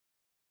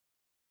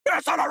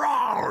death on a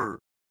roll!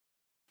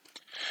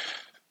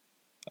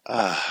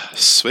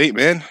 Sweet,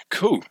 man.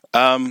 Cool.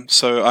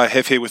 So I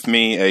have here with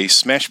me a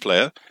Smash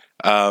player,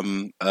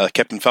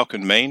 Captain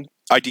Falcon main,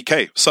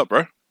 IDK. What's up,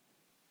 bro?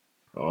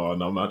 Oh,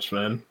 not much,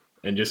 man.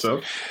 And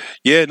yourself?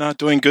 Yeah, no,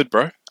 doing good,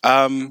 bro.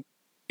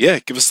 Yeah,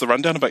 give us the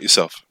rundown about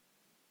yourself.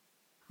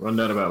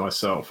 Rundown about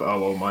myself. Oh,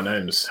 well, my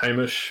name's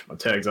Hamish. My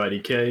tag's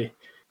IDK.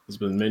 Has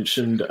been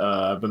mentioned.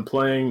 I've been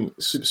playing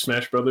Super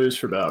Smash Brothers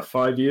for about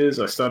 5 years.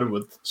 I started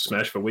with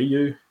Smash for Wii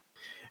U,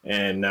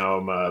 and now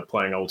I'm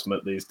playing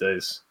Ultimate these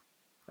days.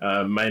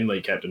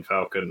 Mainly Captain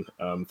Falcon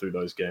through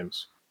those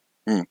games.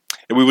 And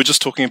we were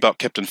just talking about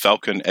Captain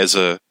Falcon as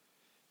a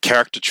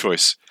character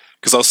choice,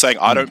 because I was saying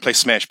I don't play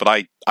Smash, but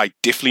I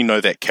definitely know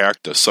that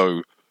character.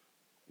 So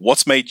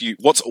what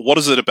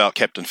is it about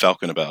Captain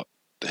Falcon about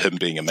him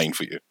being a main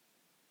for you?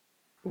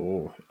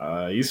 Oh,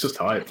 he's just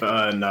hype.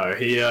 No,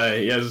 he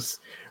has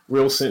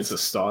real sense of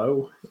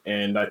style,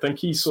 and I think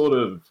he sort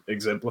of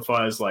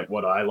exemplifies like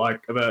what I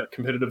like about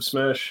competitive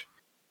Smash.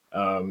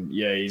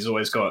 Yeah, he's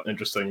always got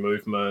interesting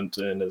movement,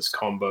 and his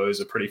combos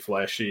are pretty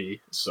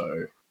flashy.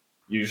 So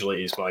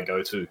usually he's my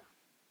go-to.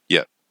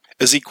 Yeah,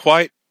 is he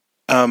quite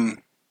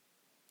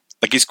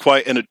like he's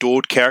quite an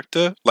adored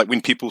character? Like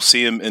when people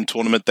see him in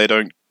tournament, they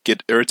don't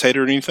get irritated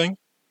or anything?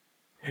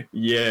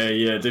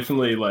 Yeah,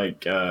 definitely.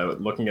 Like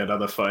looking at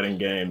other fighting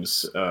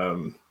games,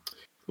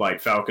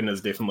 like Falcon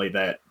is definitely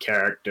that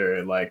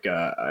character. Like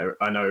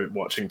I know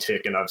watching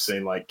Tekken, I've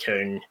seen like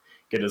King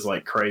get his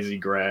like crazy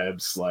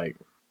grabs, like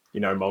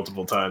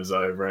multiple times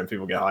over, and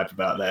people get hyped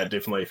about that.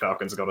 Definitely,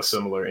 Falcon's got a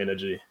similar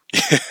energy.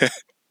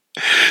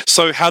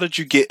 So, how did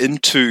you get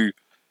into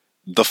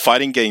the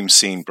fighting game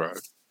scene, bro?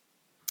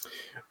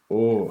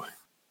 Oh,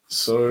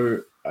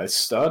 so I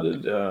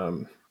started.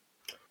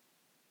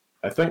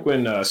 I think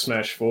when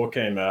Smash 4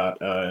 came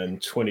out in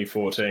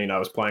 2014, I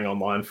was playing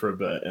online for a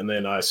bit, and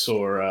then I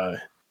saw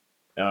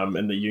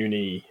in the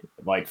uni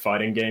like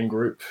fighting game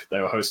group,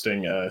 they were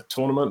hosting a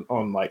tournament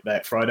on like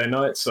that Friday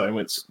night, so I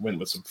went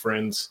with some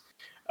friends.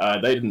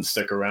 They didn't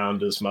stick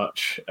around as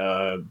much.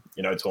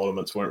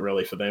 Tournaments weren't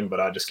really for them, but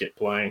I just kept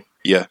playing.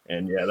 Yeah.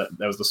 And yeah,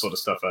 that was the sort of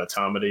stuff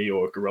Tamati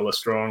or Gorilla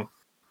Strong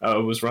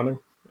was running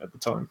at the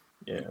time.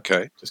 Yeah.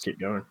 Okay. Just keep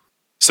going.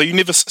 So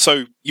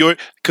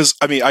because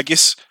I mean, I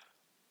guess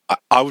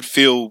I would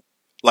feel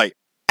like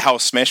how a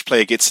Smash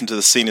player gets into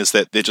the scene is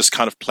that they're just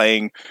kind of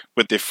playing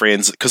with their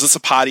friends because it's a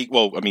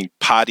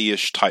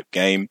party-ish type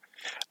game.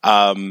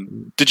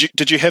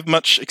 Did you have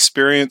much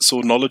experience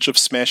or knowledge of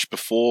Smash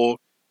before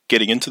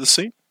getting into the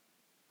scene?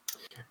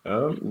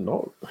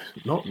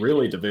 Not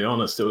really, to be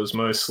honest. It was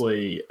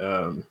mostly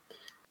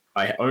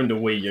I owned a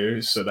Wii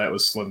U, so that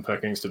was slim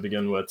pickings to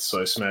begin with.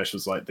 So Smash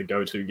was like the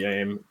go-to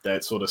game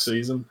that sort of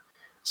season.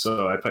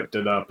 So I picked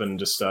it up and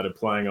just started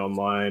playing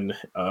online.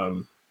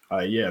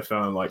 I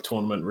found like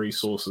tournament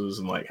resources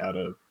and like how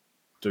to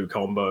do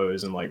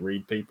combos and like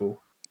read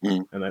people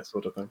and that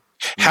sort of thing.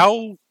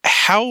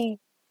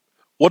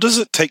 What does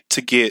it take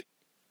to get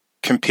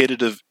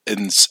competitive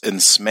in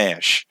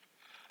Smash?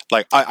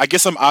 Like, I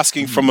guess I'm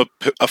asking from a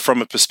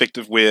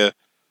perspective where,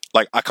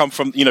 like, we come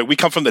from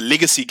the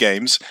legacy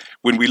games.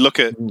 When we look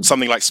at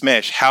something like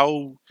Smash,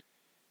 how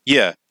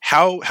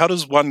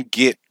does one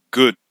get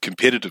good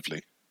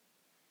competitively?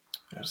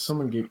 How does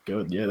someone get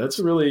good? Yeah, that's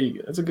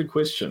a good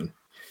question.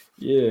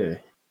 Yeah,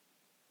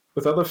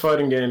 with other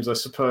fighting games, I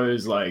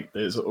suppose like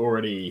there's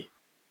like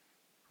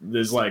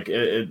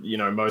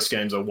most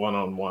games are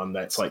 1-on-1.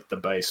 That's like the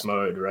base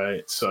mode,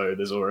 right? So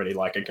there's already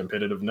like a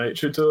competitive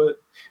nature to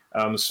it.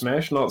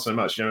 Smash, not so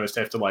much. You just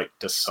have to like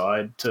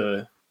decide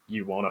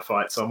you want to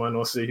fight someone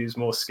or see who's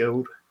more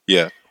skilled.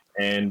 Yeah,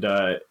 and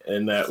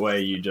in that way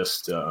you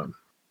just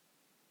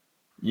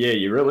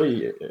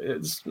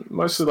it's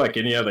mostly like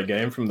any other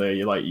game from there.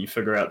 You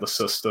figure out the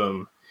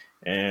system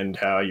and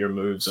how your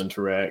moves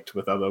interact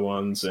with other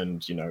ones,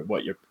 and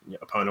what your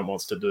opponent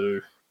wants to do.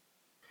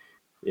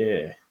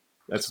 Yeah,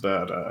 that's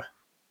how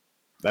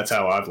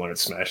I've learned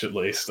Smash, at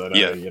least. I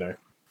know,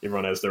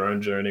 everyone has their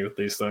own journey with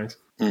these things.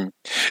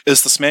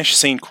 Is the Smash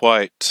scene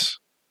quite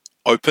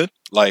open?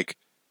 Like,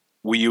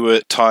 were you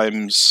at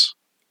times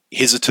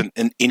hesitant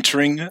in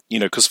entering it?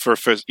 Because for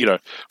your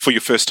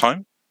first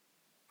time.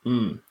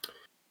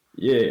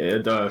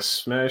 Yeah,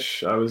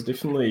 Smash. I was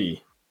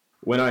definitely,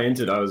 when I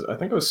entered, I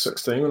think I was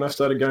 16 when I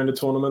started going to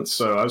tournaments,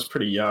 so I was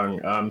pretty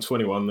young. I'm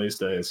 21 these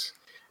days.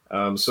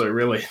 So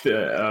really,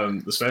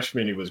 the Smash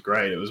community was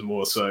great. It was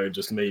more so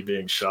just me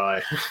being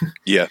shy.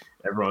 Yeah.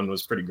 Everyone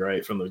was pretty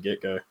great from the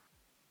get-go.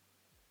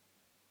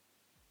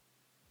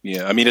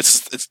 Yeah, I mean,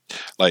 it's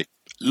like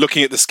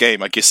looking at this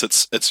game. I guess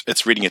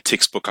it's reading a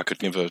textbook I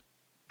could never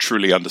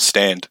truly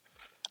understand.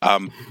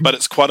 But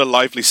it's quite a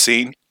lively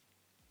scene,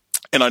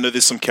 and I know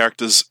there's some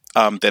characters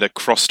that are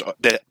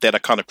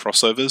kind of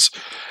crossovers.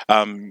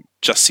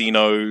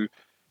 Justino,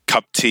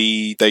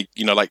 Cupty,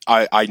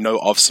 I know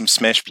of some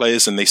Smash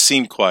players, and they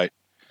seem quite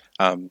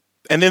and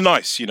they're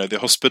nice. They're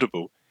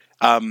hospitable.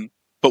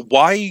 But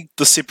why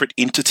the separate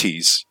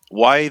entities?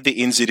 Why the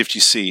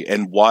NZFGC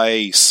and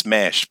why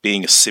Smash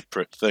being a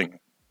separate thing?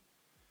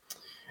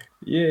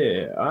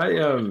 Yeah,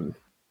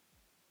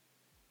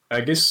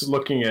 I guess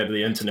looking at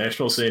the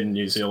international scene and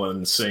New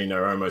Zealand scene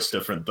are almost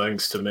different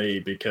things to me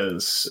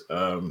because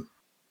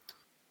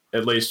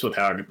at least with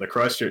how the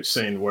Christchurch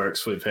scene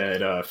works, we've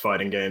had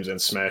fighting games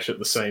and Smash at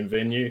the same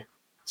venue.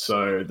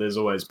 So there's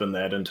always been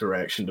that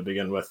interaction to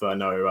begin with. I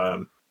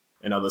know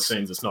in other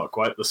scenes it's not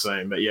quite the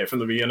same, but yeah, from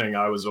the beginning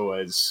I was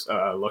always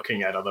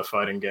looking at other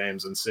fighting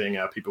games and seeing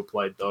how people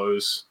played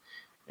those,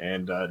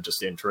 and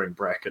just entering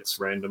brackets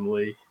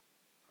randomly.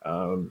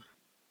 Um,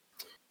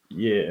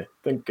 yeah, I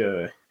think.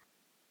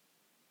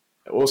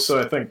 Also,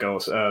 I think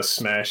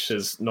Smash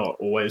has not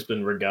always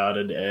been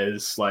regarded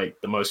as like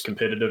the most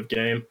competitive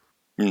game,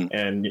 Mm.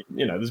 and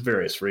there's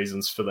various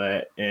reasons for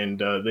that. And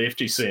the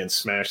FGC and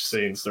Smash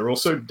scenes, they're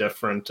also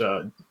different.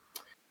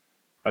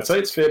 I'd say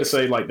it's fair to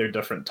say like they're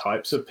different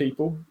types of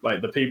people.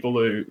 Like the people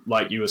who,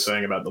 like you were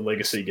saying about the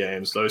legacy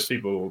games, those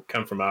people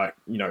come from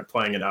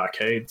playing in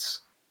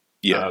arcades,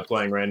 Yeah,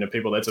 playing random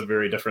people. That's a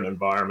very different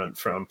environment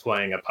from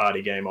playing a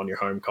party game on your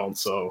home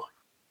console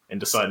and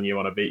deciding you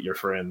want to beat your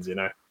friends.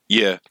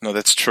 yeah, no,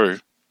 that's true.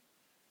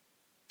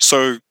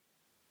 So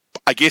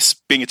I guess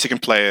being a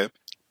Tekken player,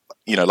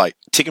 like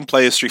Tekken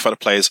players, Street Fighter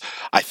players,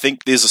 I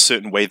think there's a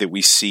certain way that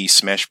we see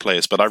Smash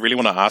players. But I really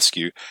want to ask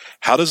you,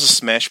 how does a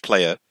Smash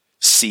player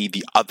see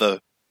the other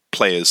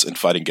players in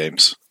fighting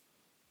games?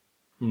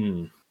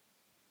 Hmm.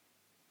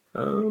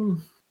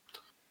 Um,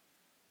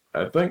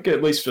 I think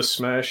at least for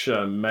Smash,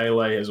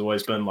 Melee has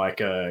always been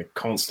like a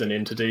constant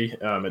entity.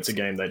 It's a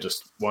game that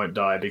just won't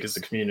die because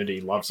the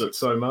community loves it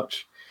so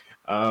much.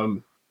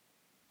 Um,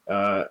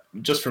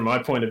 just from my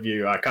point of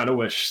view, I kind of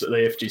wish the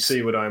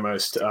FGC would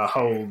almost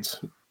hold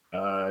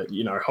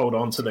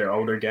on to their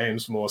older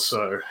games more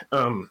so,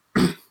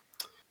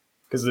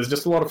 because there's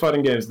just a lot of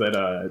fighting games that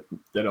are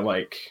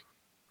like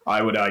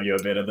I would argue are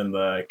better than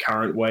the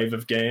current wave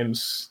of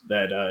games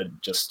that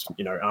just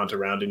aren't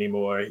around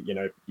anymore.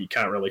 You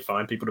can't really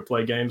find people to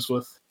play games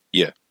with.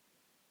 Yeah,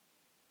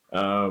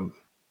 Um,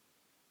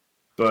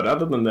 but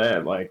other than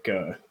that, like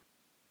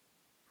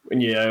when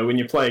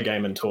you play a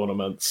game in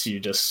tournaments, you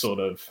just sort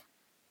of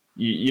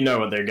you know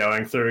what they're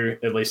going through,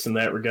 at least in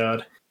that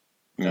regard.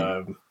 mm.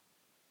 Um,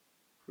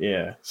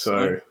 yeah, I,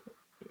 so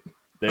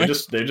they're I,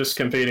 just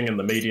competing in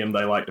the medium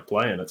they like to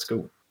play, and it's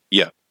cool.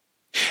 yeah.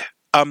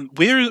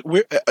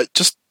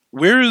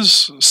 Where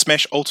is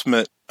Smash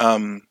Ultimate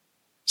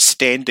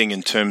standing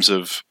in terms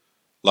of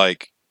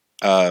like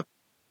uh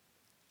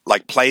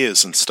like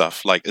players and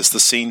stuff? Like, is the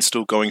scene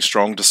still going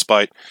strong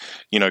despite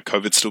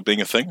COVID still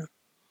being a thing?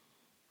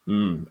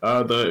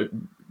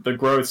 The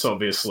growth's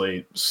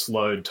obviously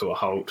slowed to a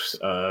halt,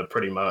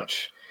 pretty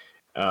much.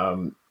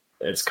 Um,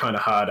 it's kind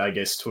of hard, I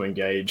guess, to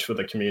engage with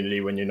the community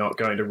when you're not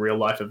going to real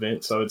life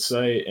events. I would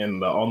say, and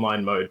the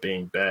online mode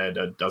being bad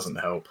doesn't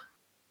help.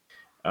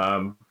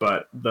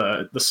 But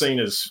the scene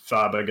is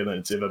far bigger than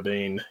it's ever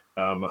been.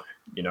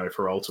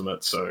 For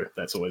Ultimate, so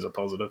that's always a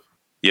positive.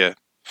 Yeah.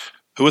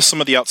 Who are some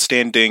of the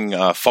outstanding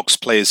Fox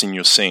players in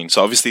your scene?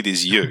 So obviously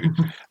there's you.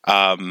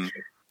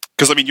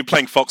 Because I mean, you're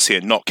playing Fox here,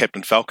 not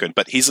Captain Falcon,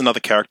 but he's another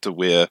character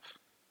where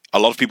a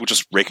lot of people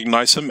just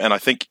recognize him, and I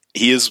think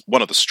he is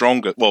one of the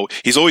stronger. Well,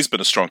 he's always been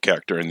a strong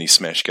character in these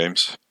Smash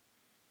games.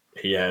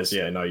 He has,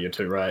 yeah, no, you're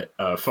too right.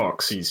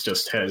 Fox, he's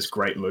just has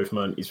great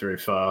movement. He's very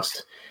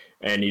fast,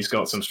 and he's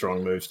got some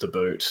strong moves to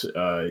boot.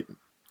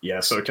 Yeah,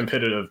 so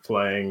competitive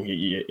playing,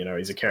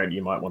 he's a character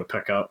you might want to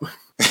pick up.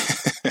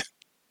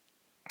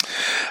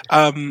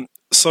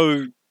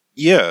 So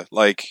yeah,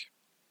 like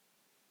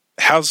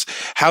how's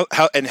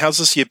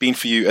this year been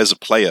for you as a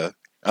player?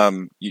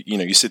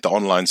 You said the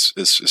online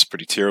is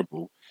pretty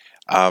terrible,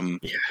 Yeah.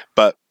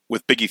 but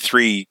with Biggie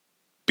 3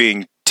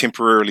 being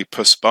temporarily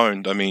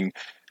postponed, I mean,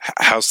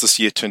 how's this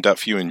year turned out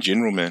for you in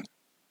general, man?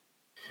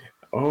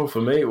 Oh,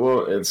 for me,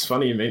 well, it's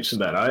funny you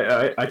mentioned that.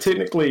 I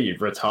technically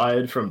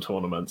retired from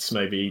tournaments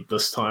maybe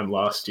this time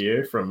last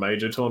year from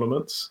major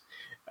tournaments.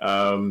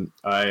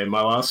 I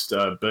my last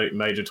big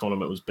major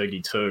tournament was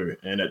Biggie 2,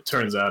 and it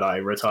turns out I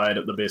retired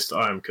at the best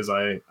time because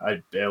I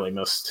barely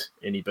missed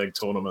any big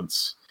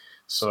tournaments.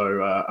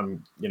 So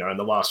I'm in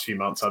the last few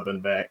months I've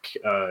been back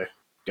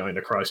going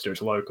to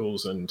Christchurch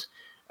locals and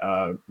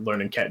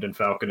learning Captain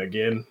Falcon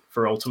again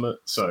for Ultimate.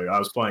 So I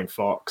was playing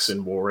Fox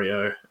and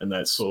Wario and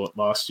that sort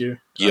last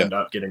year. I Yeah. ended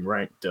up getting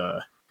ranked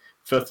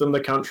fifth in the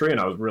country, and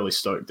I was really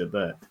stoked at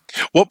that.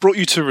 What brought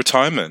you to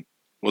retirement?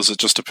 Was it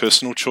just a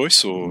personal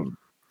choice, or?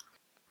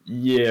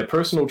 Yeah,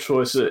 personal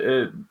choice.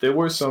 There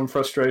were some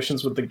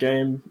frustrations with the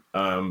game,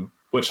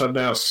 which I've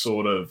now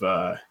sort of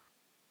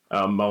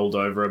mulled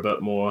over a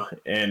bit more,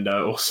 and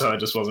also I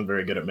just wasn't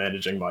very good at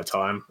managing my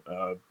time.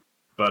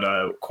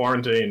 But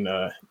quarantine,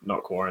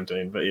 not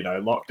quarantine, but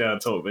lockdown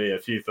taught me a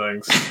few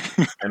things,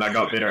 and I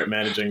got better at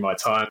managing my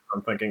time.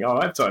 I'm thinking, oh,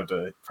 I have time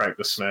to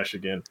practice Smash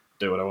again,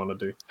 do what I want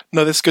to do.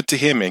 No, that's good to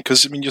hear, man.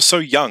 Because I mean, you're so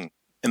young,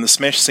 and the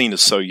Smash scene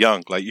is so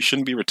young. Like, you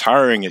shouldn't be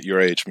retiring at your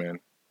age, man.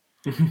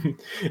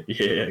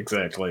 Yeah,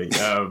 exactly.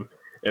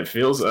 It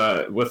feels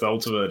with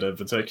Ultimate in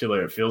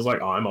particular, it feels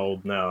like I'm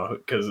old now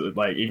because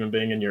like even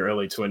being in your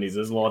early 20s,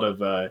 there's a lot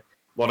of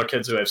lot of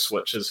kids who have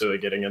Switches who are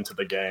getting into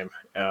the game.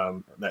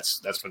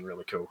 That's been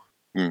really cool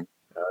to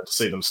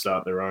see them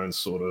start their own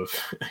sort of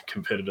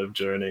competitive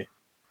journey.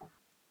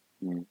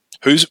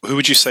 Who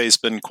would you say has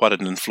been quite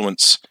an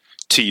influence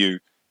to you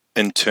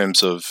in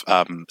terms of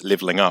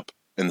leveling up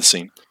in the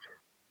scene?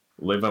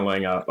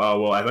 Leveling up.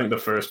 Oh, well, I think the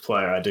first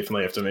player I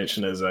definitely have to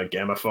mention is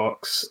Gamma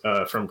Fox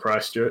from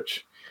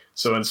Christchurch.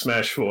 So in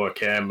Smash 4,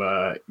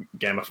 Gamma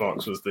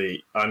Fox was the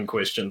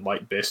unquestioned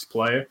best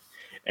player,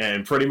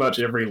 and pretty much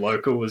every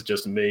local was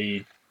just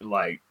me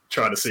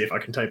trying to see if I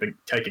can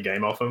take a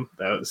game off him.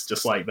 That was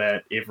just like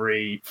that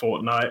every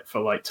fortnight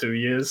for 2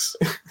 years.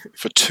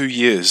 For 2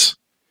 years?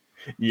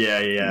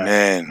 Yeah.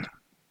 Man.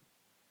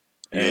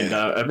 And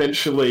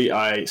eventually,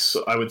 I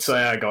would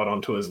say I got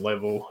onto his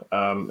level.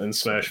 In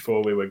Smash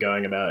 4, we were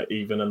going about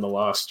even in the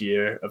last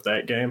year of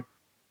that game.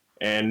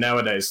 And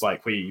nowadays,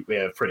 we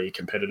have pretty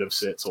competitive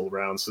sets all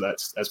around, so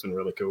that's been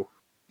really cool.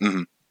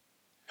 Mm-hmm.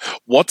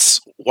 What's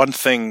one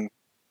thing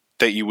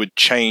that you would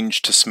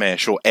change to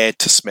Smash or add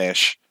to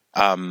Smash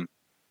to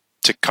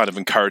kind of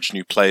encourage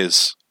new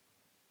players?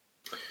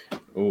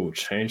 Oh,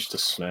 change to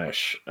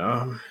Smash.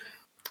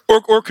 Or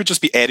it could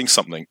just be adding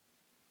something.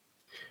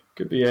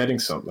 Could be adding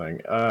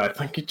something. I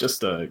think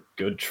just a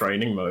good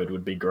training mode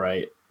would be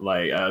great.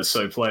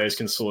 So players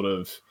can sort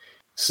of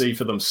see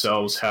for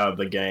themselves how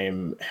the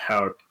game,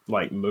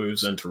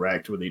 moves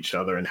interact with each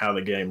other, and how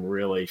the game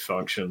really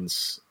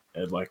functions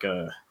at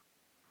a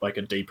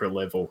deeper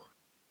level.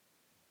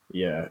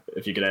 Yeah,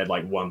 if you could add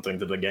one thing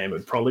to the game, it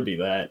would probably be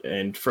that.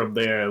 And from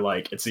there,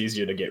 it's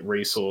easier to get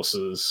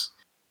resources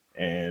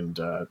and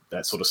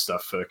that sort of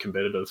stuff for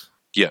competitive.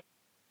 Yeah.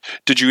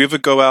 Did you ever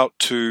go out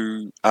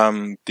to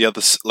the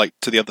other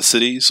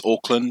cities,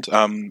 Auckland,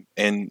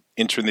 and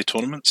enter in their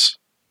tournaments?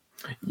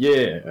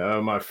 Yeah,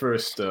 my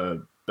first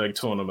big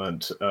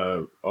tournament.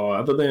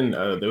 Other than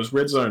there was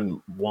Red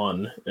Zone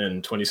 1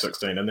 in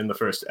 2016, and then the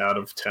first out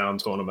of town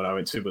tournament I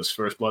went to was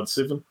First Blood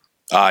 7.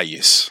 Ah,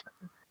 yes.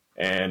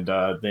 And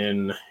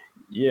then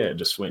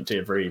just went to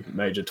every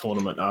major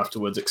tournament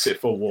afterwards, except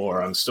for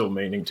War. I'm still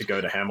meaning to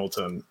go to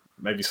Hamilton.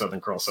 Maybe Southern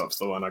Cross-Up's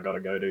the one I got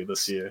to go to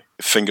this year.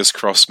 Fingers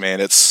crossed,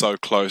 man. It's so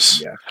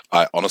close. Yeah.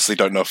 I honestly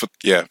don't know if it...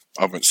 Yeah,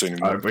 I haven't seen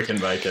it. I hope we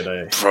can make it,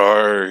 eh?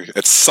 Bro,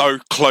 it's so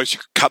close. You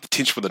could cut the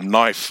tension with a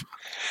knife.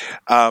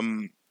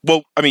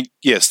 Well, I mean,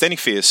 yeah, Standing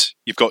Fierce,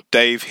 you've got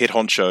Dave, head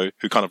honcho,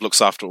 who kind of looks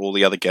after all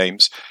the other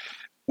games.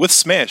 With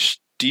Smash,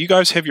 do you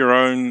guys have your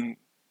own,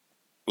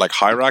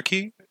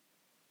 hierarchy?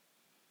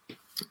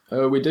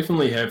 We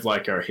definitely have,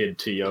 our head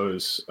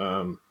TOs.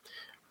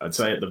 I'd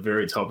say at the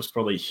very top is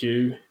probably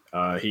Hugh.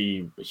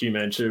 Hugh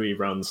Manchu, he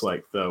runs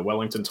the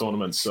Wellington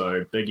tournament,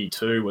 so Biggie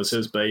 2 was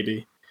his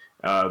baby.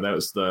 That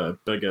was the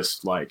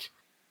biggest we'll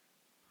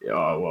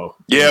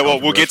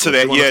get to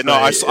that. Yeah, no,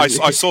 I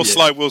saw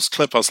Sly Will's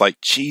clip. I was like,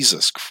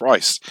 Jesus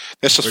Christ,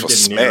 that's just for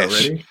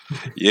Smash.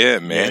 Yeah,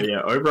 man.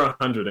 Yeah, over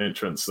 100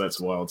 entrants. That's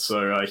wild.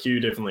 So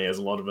Hugh definitely has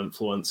a lot of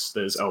influence.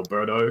 There's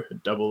Alberto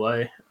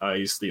AA.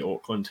 He's the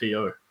Auckland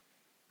TO,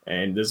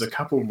 and there's a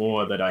couple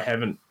more that I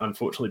haven't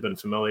unfortunately been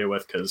familiar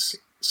with because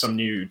some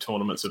new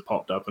tournaments have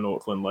popped up in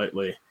Auckland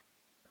lately.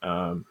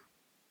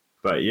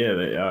 But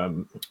yeah,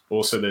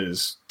 also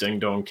there's Ding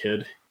Dong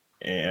Kid.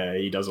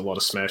 He does a lot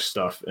of Smash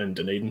stuff in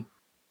Dunedin.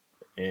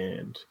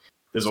 And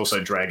there's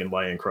also Dragon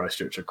Lay in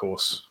Christchurch, of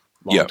course.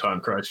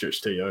 Long-time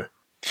Christchurch TO.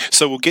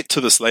 So we'll get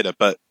to this later,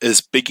 but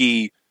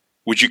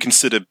would you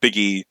consider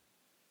Biggie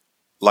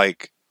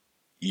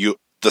the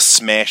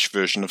Smash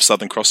version of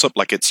Southern Cross-Up?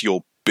 It's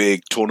your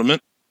big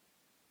tournament?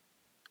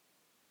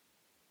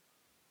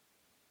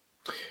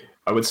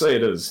 I would say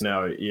it is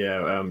now,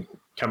 yeah.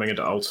 Coming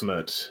into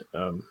Ultimate,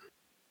 Southern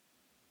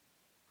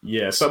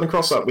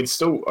Cross-Up, we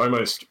still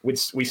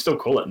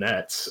call it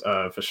Nats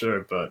for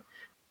sure, but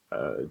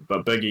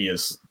Biggie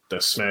is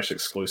the Smash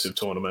exclusive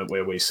tournament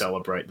where we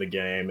celebrate the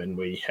game and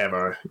we have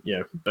our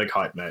big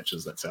hype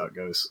matches. That's how it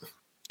goes.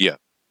 Yeah.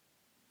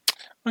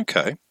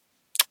 Okay.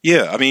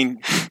 Yeah, I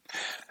mean,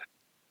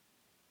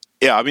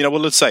 I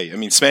will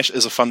say, Smash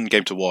is a fun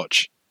game to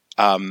watch,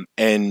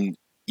 and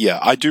yeah,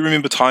 I do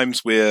remember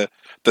times where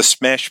the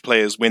Smash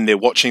players, when they're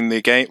watching their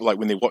game,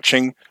 when they're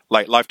watching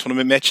live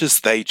tournament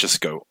matches, they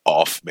just go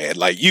off, man.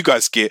 You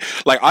guys get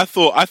I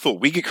thought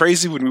we get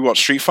crazy when we watch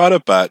Street Fighter,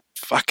 but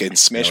fucking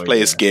Smash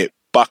players get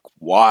buck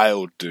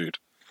wild, dude.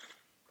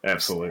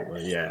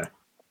 Absolutely, yeah.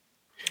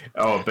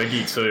 Oh,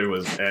 Biggie 2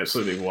 was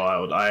absolutely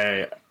wild.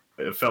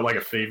 It felt like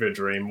a fever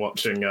dream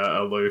watching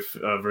Aloof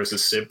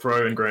versus Seb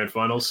Pro in Grand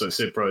Finals. So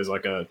Seb Pro is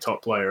a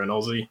top player in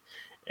Aussie,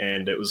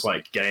 and it was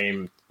was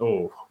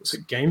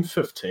it game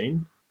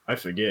 15? I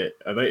forget.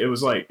 I think it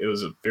was a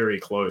very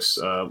close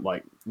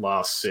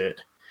last set,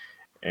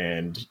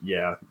 and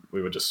yeah,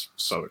 we were just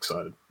so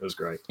excited. It was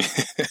great.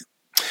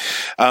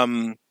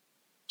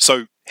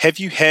 So have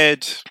you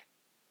had?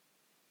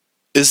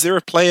 Is there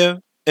a player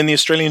in the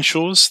Australian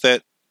shores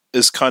that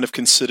is kind of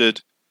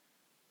considered,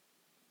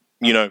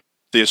 the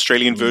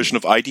Australian version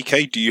of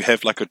IDK? Do you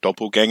have a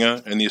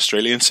doppelganger in the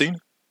Australian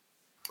scene?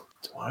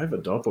 Do I have a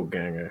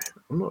doppelganger?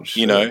 I'm not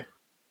sure.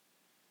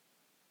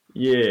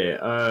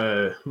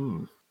 Yeah.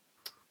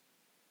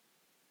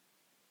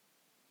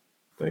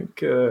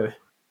 think.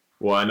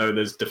 Well, I know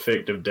there's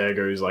Defective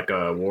Dagger, who's like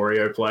a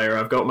Wario player.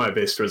 I've got my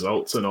best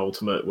results in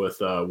Ultimate with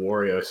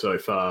Wario so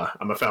far.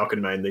 I'm a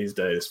Falcon main these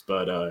days,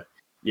 but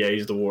yeah,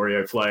 he's the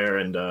Wario player.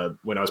 And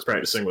when I was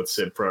practicing with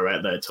Seb Pro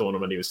at that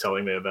tournament, he was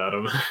telling me about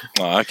him.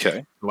 Oh,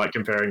 okay. Like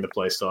comparing the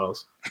play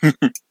styles.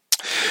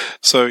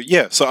 So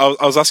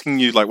I was asking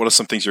you, like, what are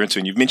some things you're into?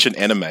 And you've mentioned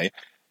anime,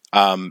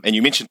 and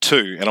you mentioned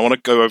two, and I want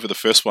to go over the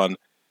first one.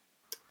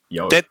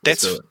 Yo,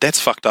 that's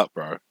fucked up,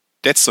 bro.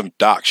 That's some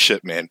dark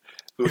shit, man.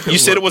 You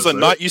said it was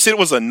You said it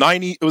was a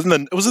 90. It was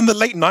in the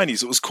late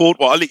 90s. It was called.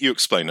 Well, I'll let you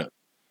explain it.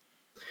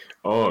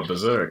 Oh,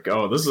 Berserk.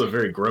 Oh, this is a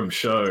very grim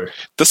show.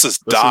 This is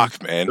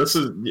dark, man. This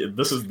is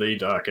the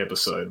dark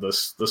episode.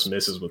 This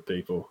messes with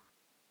people.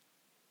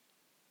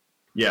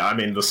 Yeah, I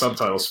mean the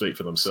subtitles speak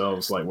for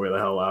themselves. Like, where the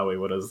hell are we?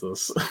 What is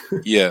this?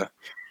 Yeah.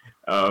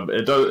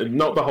 It does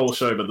not the whole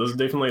show, but there's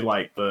definitely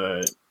like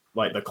the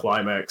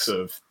climax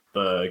of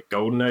the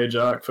Golden Age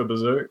arc for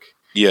Berserk.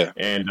 Yeah.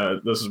 And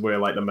this is where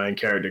like the main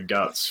character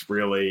Guts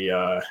really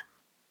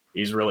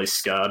he's really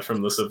scarred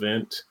from this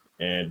event,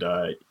 and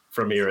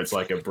from here it's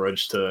like a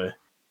bridge to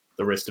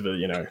the rest of it,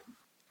 you know,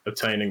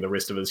 obtaining the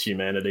rest of his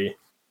humanity.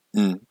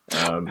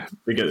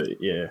 Because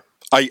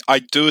I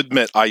do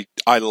admit I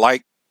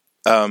like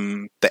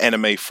the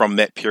anime from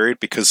that period,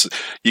 because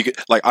you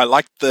get, like, I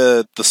like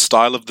the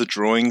style of the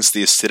drawings,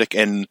 the aesthetic,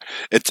 and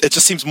it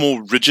just seems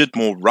more rigid,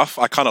 more rough.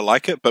 I kind of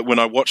like it, but when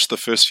I watched the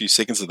first few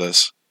seconds of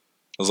this,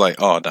 I was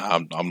like, oh no,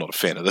 I'm not a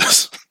fan of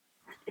this.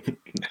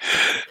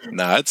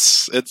 Nah,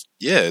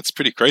 it's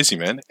pretty crazy,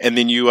 man. And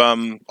then you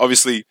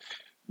obviously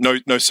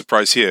no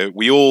surprise here.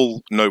 We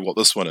all know what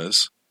this one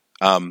is.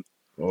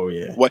 Oh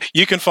yeah. What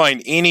you can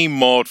find any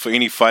mod for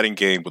any fighting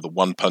game with a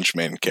One Punch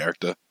Man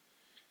character.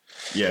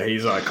 Yeah,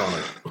 he's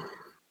iconic.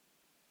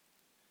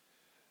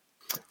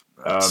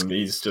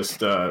 He's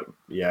just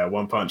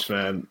One Punch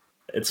Man.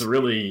 It's a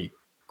really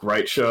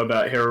great show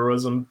about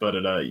heroism, but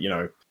it you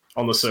know,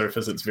 on the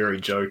surface it's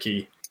very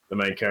jokey. The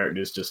main character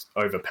is just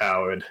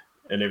overpowered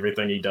in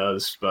everything he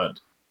does, but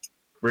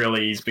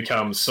really he's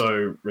become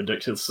so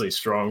ridiculously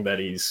strong that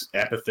he's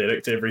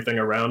apathetic to everything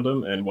around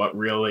him. And what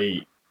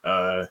really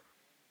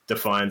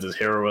defines his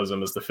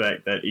heroism is the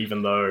fact that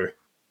even though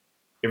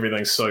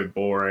everything's so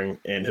boring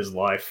and his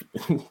life,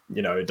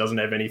 you know, it doesn't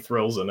have any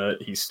thrills in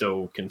it, he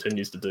still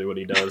continues to do what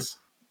he does.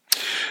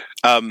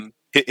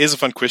 Here's a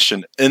fun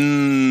question.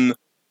 In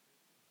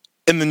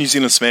the New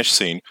Zealand Smash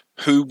scene,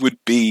 who would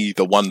be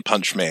the One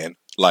Punch Man?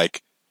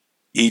 Like,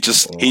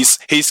 he's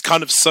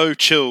kind of so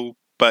chill,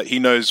 but he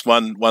knows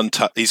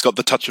he's got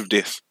the touch of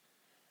death.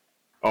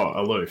 Oh,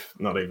 aloof,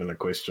 not even a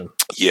question.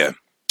 Yeah,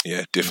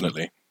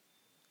 definitely.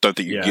 Don't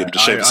think you can get him to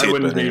shave his head.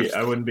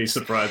 I wouldn't be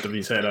surprised if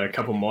he's had a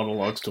couple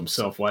monologues to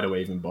himself. Why do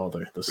we even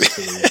bother? This is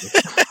too easy.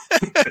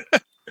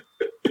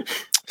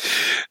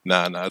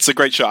 No, it's a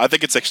great show. I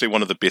think it's actually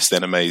one of the best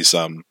animes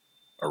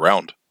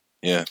around.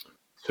 Yeah.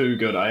 Too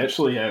good. I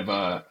actually have.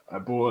 I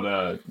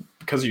bought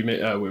because we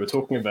were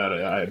talking about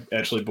it. I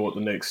actually bought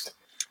the next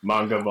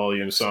manga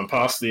volume, so I'm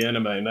past the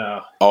anime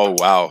now. Oh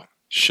wow!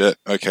 Shit.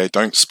 Okay,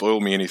 don't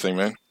spoil me anything,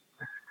 man.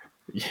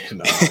 Yeah,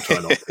 no, I'll try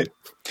not to.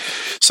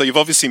 So you've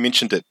obviously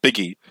mentioned it,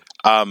 Biggie.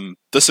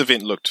 This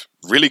event looked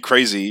really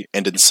crazy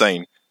and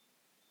insane.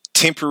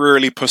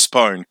 Temporarily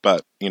postponed,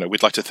 but you know,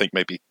 we'd like to think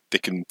maybe there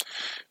can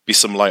be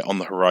some light on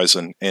the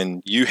horizon.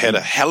 And you had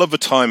a hell of a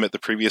time at the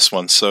previous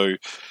one. So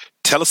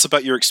tell us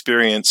about your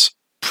experience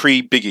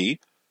pre-Biggie,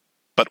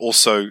 but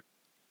also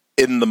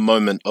in the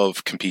moment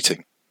of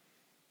competing.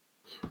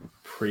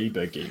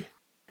 Pre-Biggie,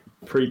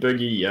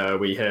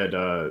 we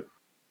had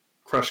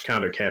Crush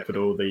Counter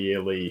Capital, the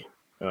yearly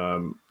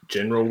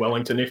general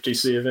Wellington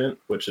FGC event,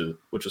 which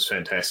was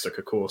fantastic,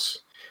 of course.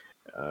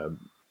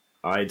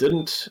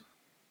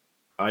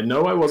 I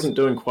know I wasn't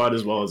doing quite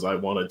as well as I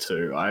wanted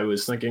to. I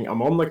was thinking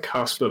I'm on the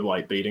cusp of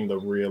like beating the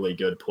really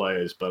good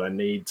players, but I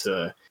need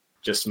to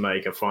just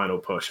make a final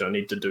push. I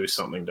need to do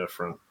something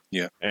different.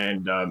 Yeah.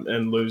 And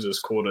in losers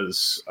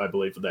quarters, I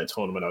believe at that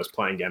tournament I was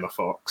playing Gamma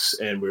Fox,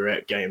 and we were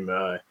at game.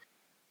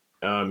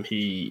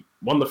 He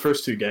won the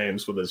first two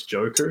games with his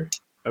Joker,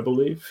 I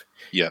believe.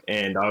 Yeah.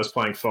 And I was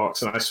playing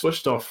Fox, and I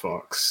switched off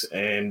Fox.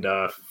 And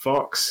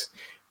Fox,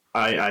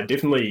 I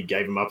definitely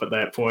gave him up at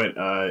that point.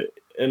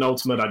 In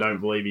Ultimate, I don't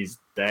believe he's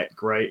that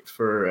great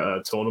for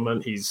a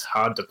tournament. He's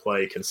hard to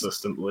play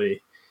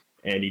consistently,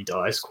 and he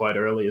dies quite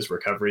early. His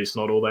recovery is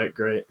not all that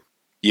great.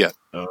 Yeah.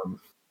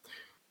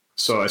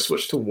 So I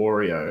switched to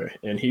Wario,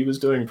 and he was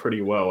doing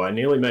pretty well. I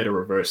nearly made a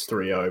reverse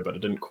 3-0, but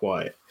it didn't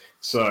quite.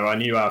 So I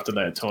knew after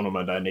that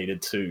tournament I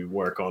needed to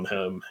work on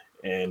him.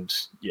 And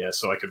yeah,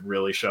 so I could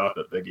really show up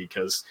at Biggie,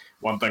 because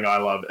one thing I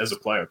love as a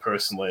player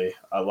personally,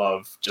 I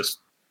love just,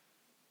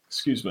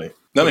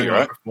 no, you're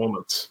right.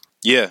 Performance.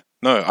 Yeah,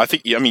 no, I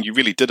think, I mean, you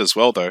really did as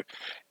well, though.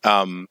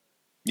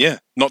 Yeah,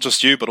 not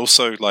just you, but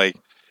also, like,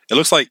 it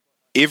looks like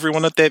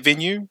everyone at that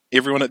venue,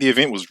 everyone at the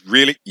event was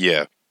really,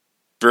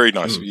 very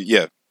nice.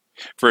 Yeah,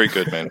 very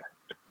good, man.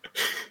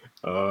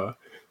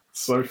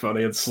 So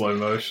funny in slow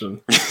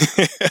motion.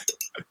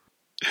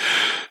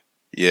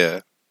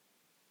 Yeah.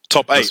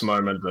 top 8. this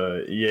moment.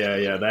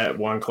 Yeah, that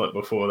one clip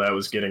before that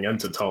was getting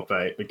into top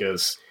 8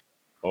 because,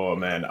 oh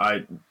man,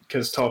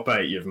 because top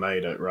 8 you've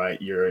made it,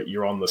 right?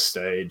 You're on the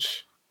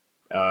stage,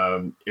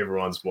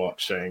 everyone's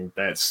watching.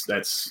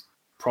 That's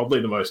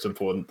probably the most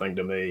important thing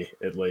to me,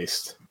 at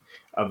least,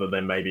 other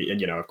than maybe,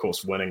 and of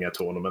course, winning a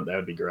tournament, that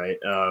would be great.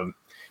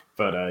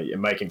 But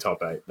making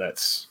top 8,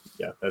 that's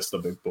the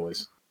big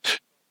boys.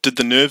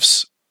 Do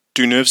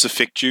nerves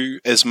affect you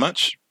as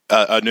much?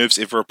 Are nerves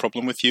ever a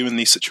problem with you in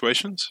these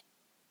situations?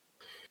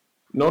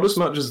 Not as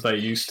much as they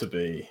used to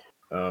be.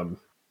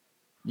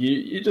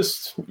 You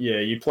just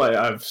you play.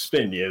 I've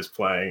spent years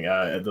playing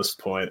at this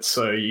point,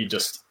 so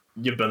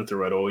you've been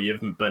through it all.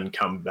 You've been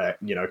come back.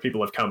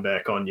 People have come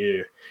back on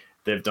you.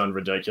 They've done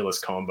ridiculous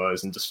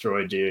combos and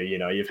destroyed you.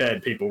 You've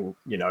had people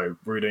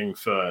rooting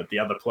for the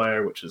other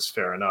player, which is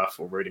fair enough,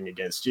 or rooting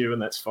against you,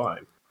 and that's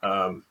fine.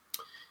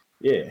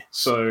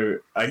 So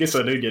I guess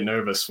I do get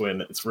nervous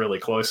when it's really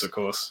close, of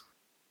course.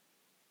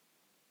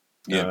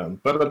 Yeah.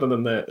 But other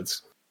than that,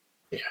 it's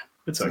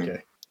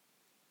okay.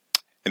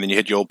 And then you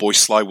had your boy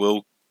Sly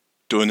Will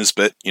doing his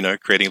bit,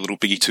 creating a little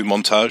Biggie 2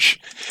 montage.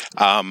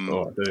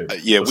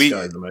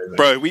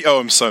 Dude. We owe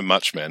him so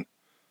much, man.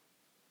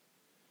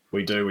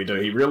 We do.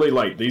 He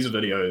really, these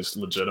videos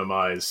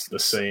legitimize the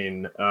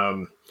scene.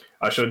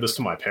 I showed this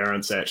to my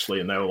parents,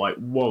 actually, and they were like,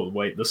 whoa,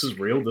 wait, this is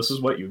real? This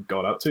is what you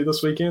got up to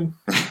this weekend?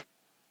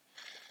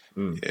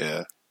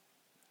 Yeah,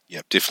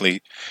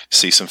 definitely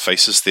see some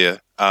faces there.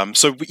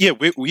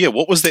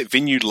 What was that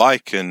venue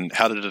like, and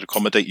how did it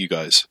accommodate you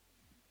guys?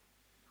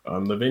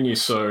 The venue,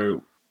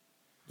 so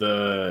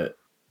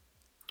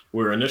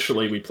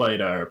we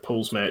played our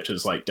pools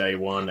matches day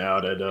one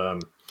out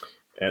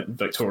at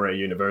Victoria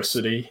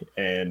University,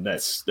 and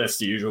that's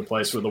the usual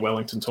place where the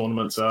Wellington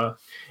tournaments are,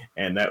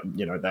 and that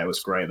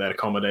was great. That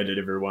accommodated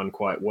everyone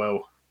quite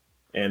well.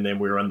 And then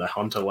we were in the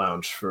Hunter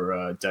Lounge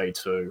for day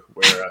 2,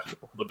 where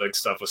all the big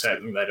stuff was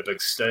happening. They had a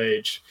big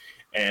stage,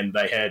 and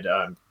they had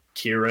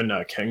Kieran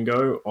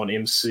Kingo on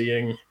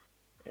MCing,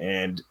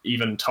 and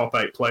even top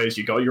 8 players.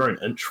 You got your own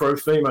intro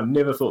theme. I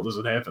never thought this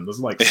would happen. This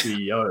is like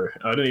CEO.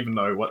 I didn't even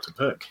know what to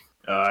pick.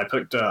 I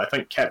picked, I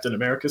think, Captain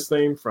America's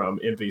theme from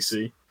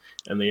MVC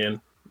in the end.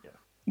 Yeah.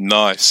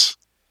 Nice.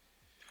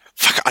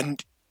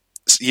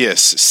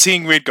 Yes,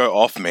 seeing Red go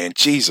off, man.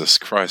 Jesus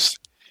Christ.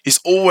 He's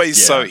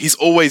always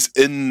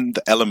in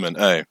the element,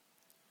 eh?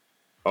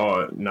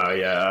 Oh, no,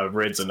 yeah.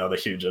 Red's another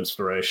huge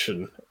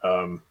inspiration.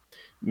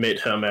 Met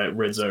him at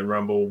Red Zone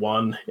Rumble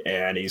 1,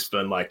 and he's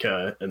been like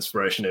an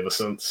inspiration ever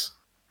since.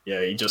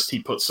 Yeah, he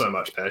put so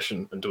much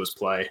passion into his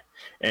play.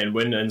 And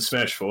when in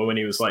Smash 4, when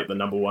he was like the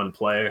number 1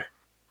 player,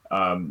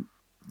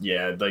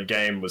 the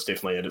game was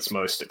definitely at its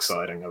most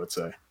exciting, I would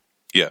say.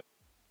 Yeah.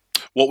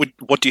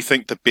 What do you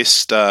think the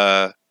best?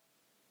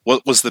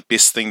 What was the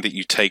best thing that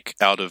you take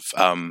out of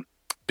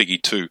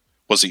Biggie 2?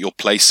 Was it your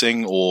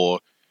placing, or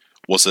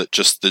was it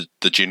just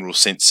the general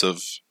sense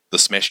of the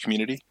Smash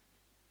community?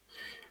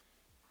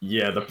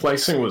 Yeah, the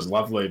placing was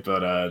lovely, but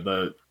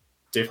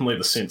definitely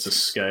the sense of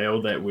scale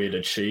that we'd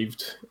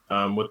achieved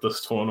with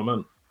this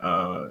tournament.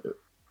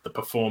 The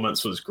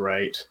performance was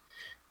great.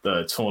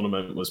 The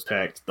tournament was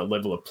packed. The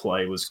level of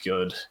play was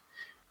good.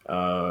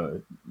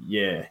 For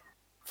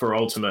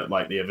Ultimate,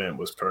 the event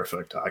was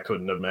perfect. I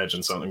couldn't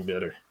imagine something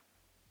better.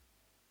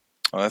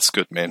 Oh, that's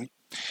good, man.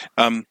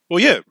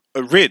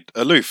 Red,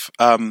 Aloof,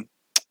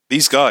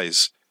 these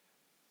guys,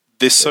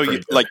 they're so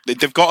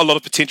they've got a lot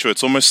of potential.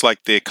 It's almost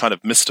like they're kind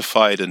of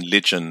mystified and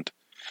legend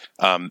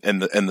in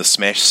the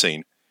Smash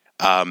scene.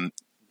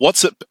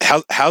 How's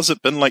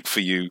it been like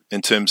for you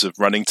in terms of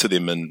running to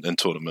them in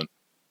tournament?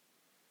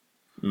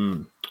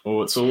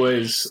 Well, it's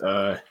always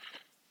they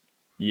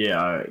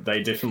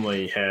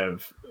definitely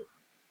have.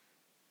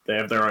 They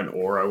have their own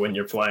aura when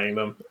you're playing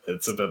them.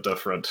 It's a bit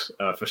different,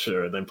 for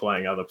sure, than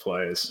playing other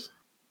players.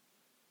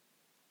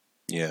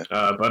 Yeah,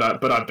 but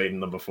I've beaten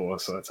them before,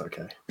 so it's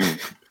okay.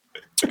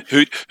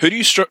 Who do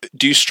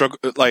you struggle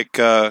like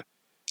the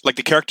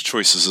character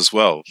choices as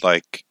well?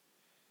 Like,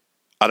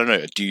 I don't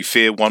know. Do you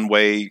fare one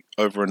way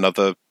over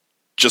another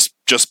just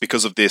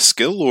because of their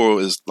skill,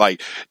 or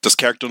does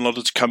character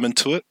knowledge come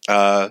into it?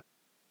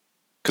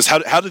 Because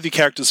how do the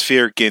characters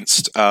fare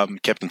against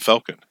Captain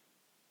Falcon?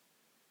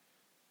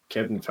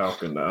 Captain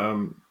Falcon,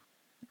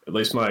 at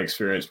least my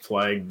experience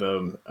playing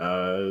them,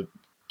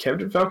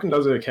 Captain Falcon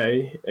does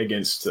okay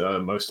against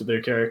most of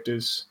their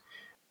characters.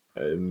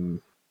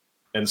 In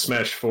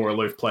Smash 4,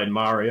 Aloof played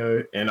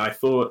Mario, and I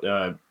thought,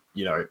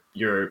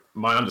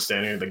 my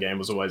understanding of the game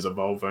was always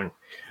evolving.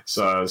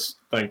 So I was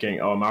thinking,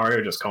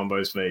 Mario just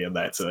combos me, and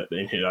that's it.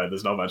 And,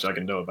 there's not much I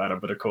can do about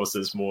it. But of course,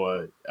 there's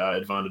more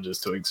advantages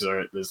to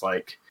exert. There's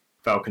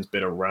Falcon's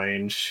better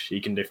range.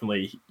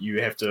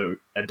 You have to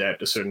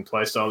adapt a certain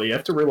playstyle. You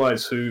have to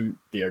realize who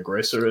the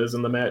aggressor is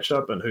in the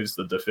matchup and who's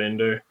the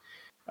defender.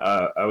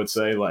 I would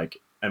say,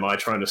 am I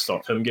trying to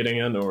stop him getting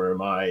in, or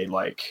am I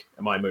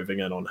moving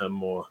in on him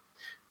more,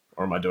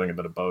 or am I doing a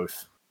bit of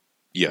both?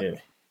 Yeah.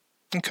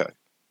 Okay.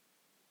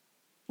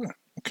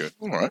 Okay.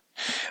 All right.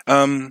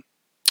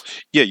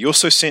 You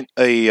also sent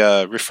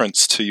a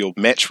reference to your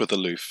match with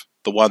Aloof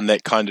the one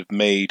that kind of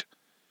made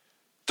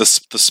the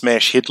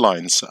Smash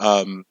headlines.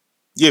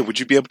 Would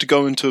you be able to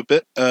go into a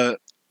bit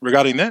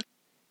regarding that?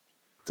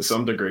 To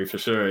some degree, for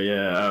sure,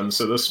 yeah.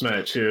 So this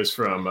match here is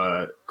from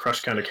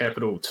Crush Counter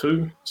Capital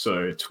 2,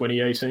 so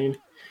 2018.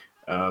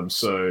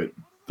 So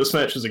this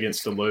match was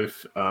against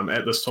Aloof.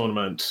 At this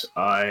tournament,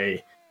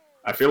 I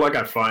feel like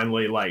I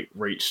finally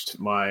reached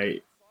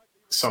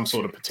some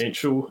sort of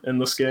potential in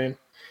this game.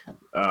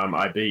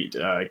 I beat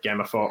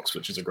Gamma Fox,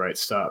 which is a great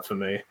start for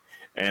me,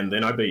 and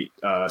then I beat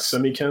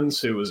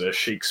Simikins, who was a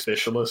Sheik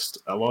specialist.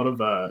 A lot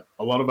of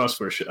us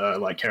were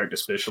character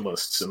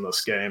specialists in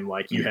this game.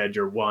 Like you had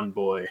your one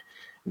boy,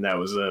 and that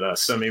was it.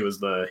 Simi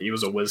he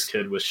was a whiz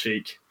kid with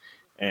Sheik,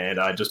 and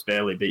I just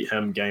barely beat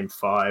him game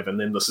 5. And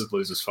then this is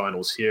losers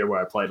finals here,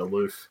 where I played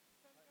Aloof,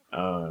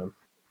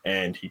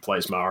 and he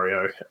plays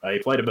Mario. He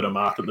played a bit of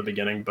Marth at the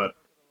beginning, but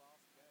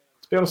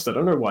to be honest, I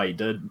don't know why he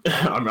did.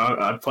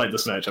 I've played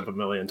this matchup a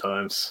million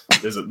times.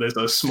 There's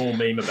a small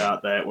meme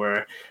about that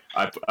where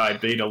I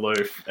beat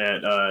Aloof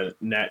at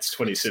Nats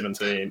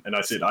 2017, and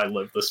I said, I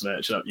live this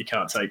matchup, you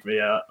can't take me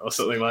out, or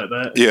something like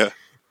that.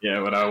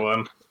 Yeah, when I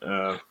won.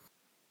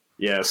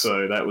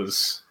 So that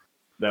was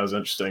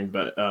interesting.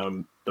 But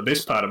the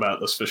best part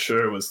about this for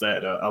sure was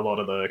that a lot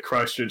of the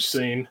Christchurch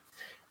scene,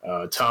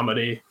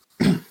 Tamati,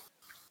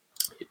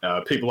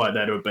 people like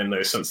that who have been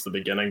there since the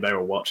beginning, they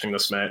were watching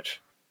this match.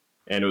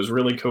 And it was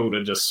really cool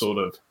to just sort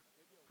of,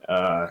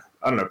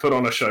 put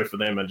on a show for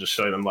them and just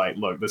show them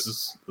look, this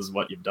is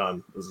what you've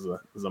done. This is an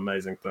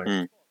amazing thing.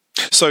 Mm.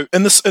 So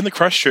in the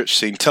Christchurch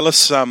scene, tell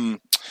us your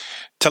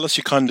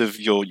kind of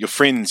your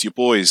friends, your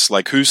boys.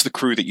 Like, who's the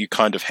crew that you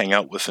kind of hang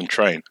out with and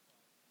train?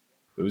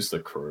 Who's the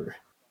crew?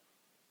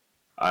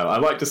 I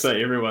like to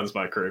say everyone's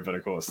my crew, but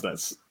of course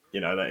that's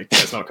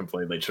not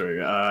completely true.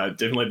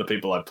 Definitely the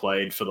people I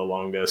played for the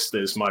longest.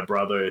 There's my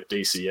brother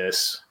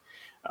DCS.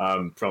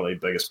 Probably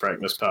biggest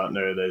practice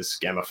partner. There's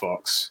Gamma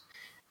Fox,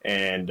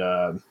 and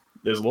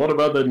there's a lot of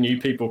other new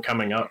people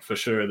coming up for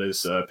sure.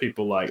 There's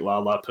people like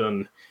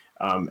Lalapin,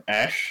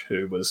 Ash,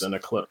 who was in a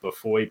clip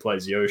before. He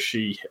plays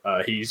Yoshi.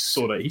 He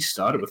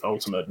started with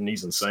Ultimate, and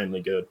he's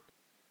insanely good.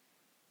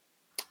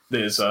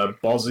 There's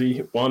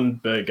Bozzy. One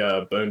big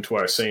boon to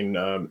our scene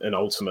in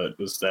Ultimate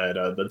was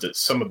that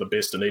some of the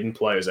best Dunedin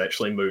players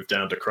actually moved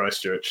down to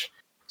Christchurch.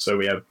 So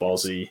we have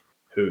Bozzy,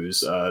 who's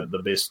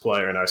the best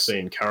player in our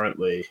scene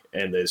currently,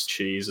 and there's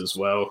Cheese as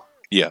well.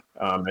 Yeah.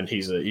 And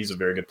he's a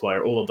very good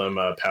player. All of them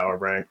are power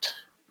ranked.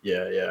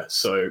 Yeah.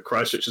 So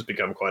Christchurch has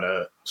become quite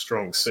a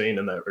strong scene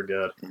in that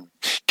regard.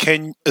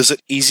 Is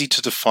it easy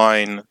to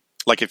define,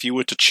 like if you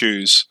were to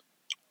choose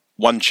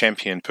one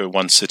champion per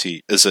one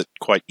city, is it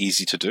quite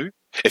easy to do?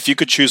 If you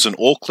could choose an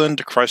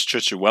Auckland,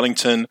 Christchurch, or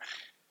Wellington,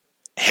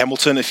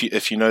 Hamilton,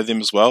 if you know them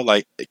as well,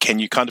 can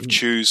you kind of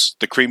choose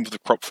the cream of the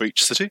crop for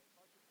each city?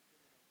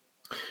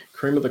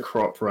 Cream of the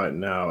crop right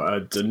now.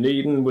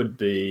 Dunedin would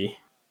be...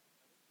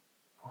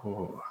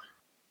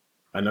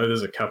 I know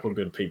there's a couple of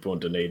good people in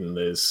Dunedin.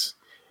 There's...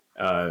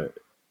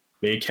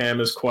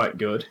 Cam is quite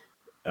good.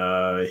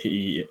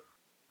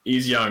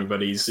 He's young,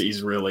 but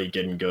he's really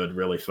getting good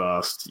really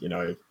fast.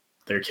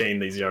 They're keen,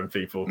 these young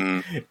people.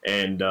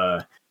 And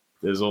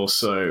there's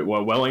also...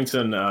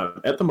 Wellington,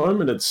 at the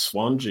moment it's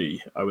Swansea,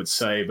 I would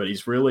say, but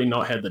he's really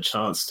not had the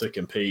chance to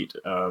compete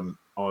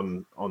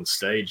on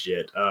stage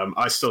yet.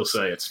 I still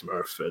say it's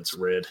Murph, it's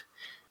Red.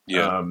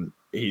 Yeah.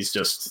 He's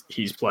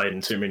played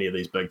in too many of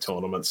these big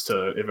tournaments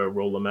to ever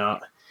rule them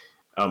out.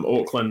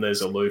 Auckland,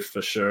 there's Aloof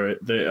for sure.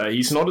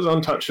 He's not as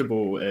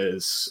untouchable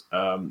as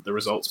the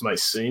results may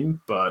seem,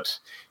 but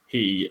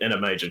in a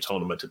major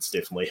tournament, it's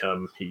definitely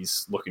him.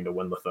 He's looking to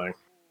win the thing.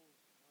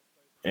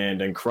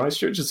 And in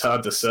Christchurch, it's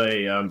hard to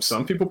say.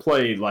 Some people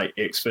play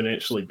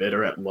exponentially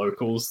better at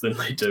locals than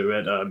they do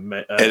at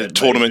a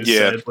tournament. Majors,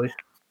 sadly.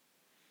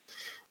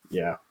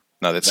 Yeah.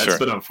 No, that's a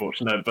bit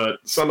unfortunate, but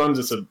sometimes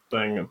it's a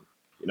thing.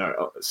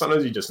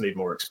 Sometimes you just need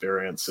more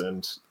experience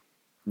and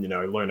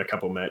learn a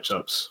couple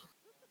matchups.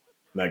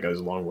 And that goes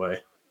a long way.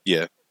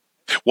 Yeah.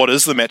 What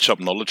is the matchup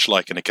knowledge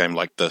like in a game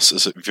like this?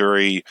 Is it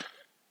very...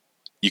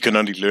 you can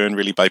only learn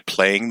really by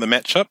playing the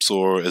matchups,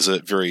 or is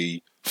it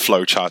very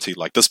flowcharty?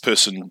 Like this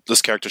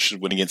character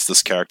should win against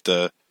this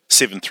character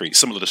 7-3,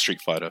 similar to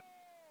Street Fighter.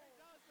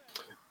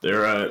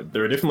 There are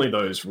definitely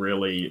those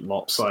really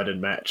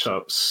lopsided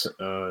matchups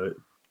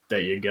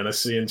that you're gonna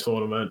see in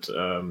tournament.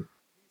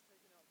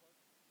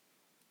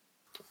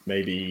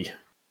 Maybe.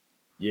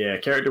 Yeah,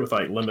 character with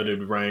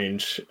limited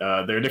range.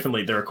 There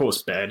are of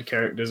course bad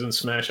characters in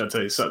Smash. I'd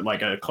say something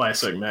like a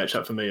classic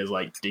matchup for me is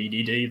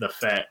DDD, the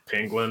fat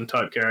penguin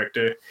type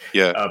character.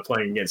 Yeah.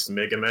 Playing against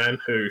Mega Man,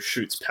 who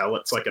shoots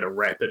pellets at a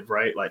rapid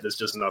rate. There's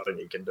just nothing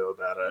you can do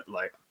about it.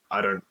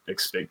 I don't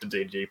expect a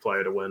DDD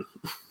player to win.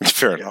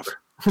 Fair enough.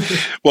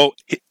 Well,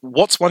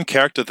 what's one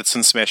character that's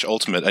in Smash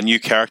Ultimate, a new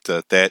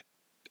character that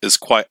is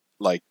quite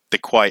they're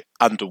quite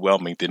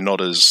underwhelming? They're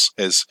not as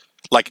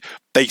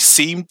they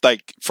seem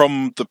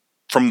from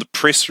the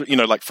press,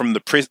 from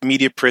the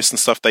media press and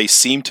stuff, they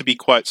seem to be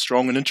quite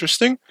strong and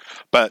interesting,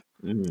 but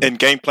in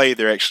gameplay,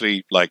 they're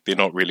actually they're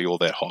not really all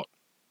that hot.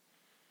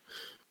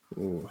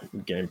 Ooh,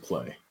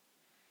 gameplay.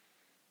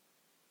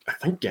 I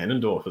think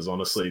Ganondorf is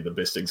honestly the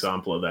best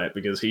example of that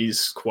because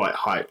he's quite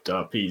hyped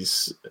up.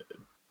 He's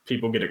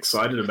People get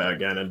excited about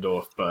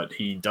Ganondorf, but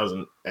he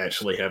doesn't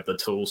actually have the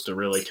tools to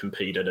really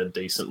compete at a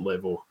decent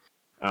level.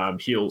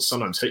 He'll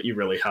sometimes hit you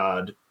really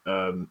hard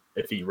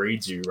if he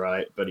reads you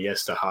right, but he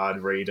has to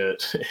hard read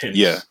it, and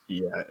Yeah.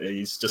 yeah,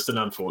 he's just an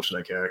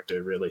unfortunate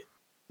character, really.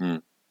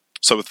 Mm.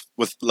 So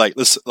with like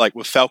this, like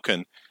with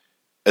Falcon,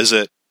 is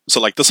it so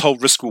like this whole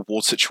risk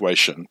reward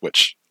situation,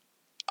 which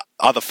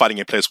other fighting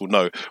game players will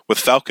know. With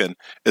Falcon,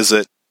 is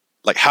it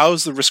like how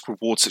is the risk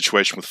reward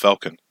situation with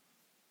Falcon?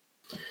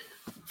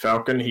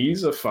 Falcon,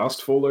 he's a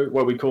fast faller,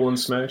 what we call in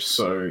Smash.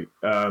 So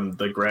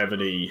his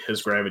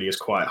gravity is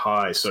quite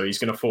high, so he's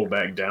going to fall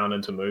back down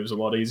into moves a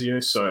lot easier.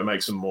 So it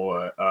makes him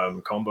more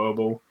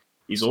comboable.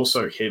 He's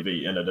also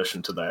heavy in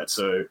addition to that,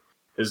 so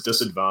his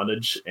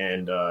disadvantage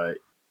and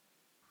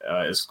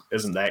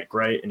isn't that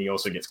great, and he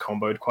also gets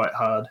comboed quite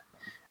hard.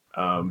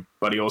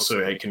 But he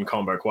also can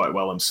combo quite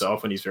well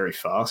himself, and he's very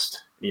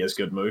fast. He has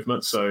good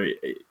movement, so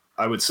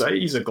I would say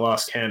he's a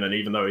glass cannon,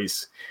 even though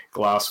he's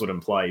glass would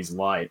imply he's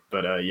light.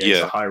 But yeah, he's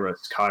a high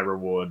risk, high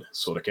reward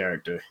sort of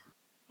character.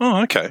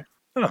 Oh, okay.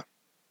 Oh,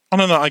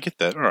 no, I get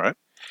that. All right.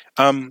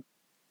 Well,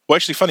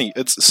 actually, funny.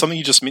 It's something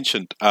you just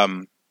mentioned.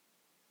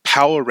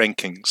 Power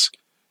rankings.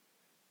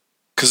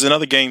 Because in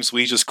other games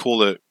we just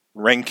call it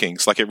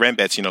rankings. Like at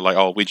Rambats, you know, like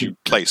where'd you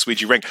place,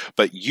 where'd you rank?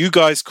 But you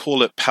guys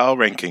call it power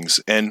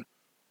rankings, and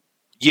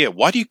yeah,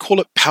 why do you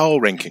call it power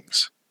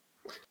rankings?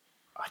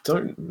 I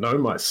don't know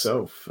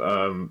myself.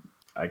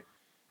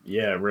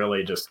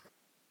 Really just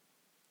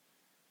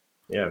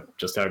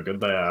how good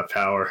they are.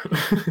 Power.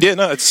 Yeah,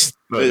 no, it's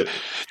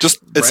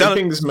just it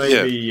rankings.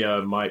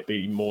 Might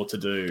be more to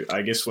do.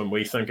 I guess when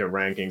we think of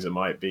rankings, it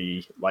might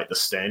be like the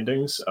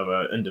standings of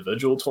an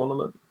individual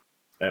tournament.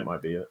 That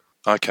might be it.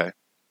 Okay.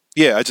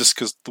 Yeah, I just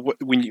because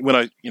when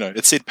I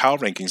it said power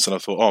rankings, and I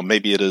thought, oh,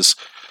 maybe it is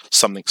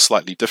something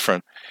slightly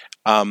different.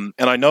 And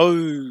I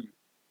know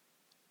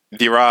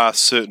there are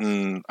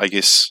certain, I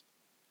guess,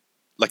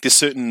 like there's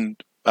certain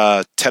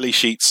tally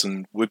sheets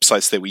and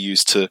websites that we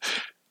use to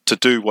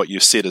do what you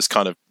said is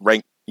kind of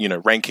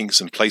rankings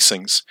and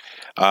placings,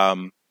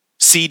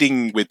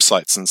 seeding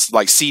websites and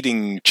like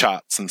seeding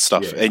charts and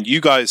stuff. Yeah. And you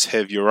guys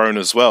have your own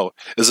as well.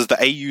 Is it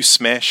the AU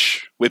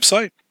Smash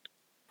website?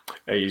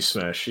 AU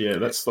Smash, yeah,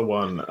 that's the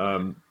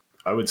one.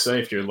 I would say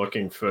if you're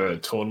looking for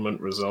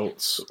tournament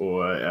results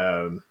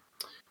or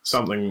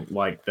something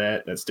like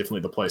that, that's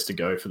definitely the place to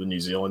go for the New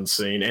Zealand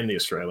scene and the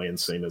Australian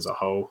scene as a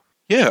whole.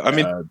 Yeah, I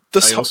mean,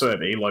 they also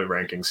have ELO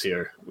rankings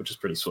here, which is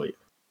pretty sweet.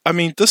 I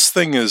mean, this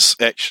thing is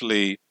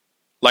actually,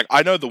 like,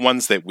 I know the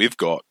ones that we've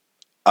got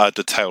are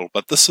detailed,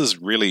 but this is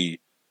really,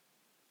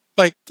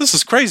 like, this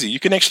is crazy. You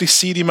can actually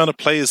see the amount of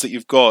players that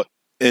you've got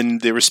in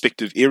their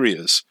respective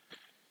areas.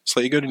 It's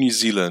like you go to New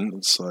Zealand,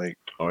 it's like...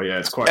 Oh, yeah,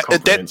 it's quite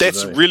comprehensive.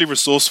 That's really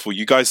resourceful.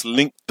 You guys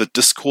link the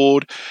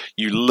Discord,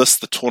 you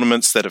list the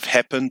tournaments that have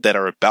happened, that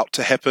are about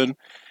to happen,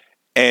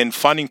 and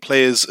finding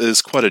players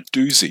is quite a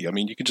doozy. I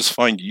mean, you can just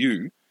find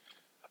you,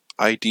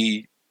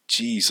 IDK,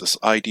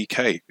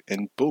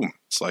 and boom,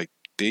 it's like,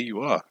 there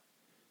you are.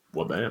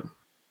 Well, damn.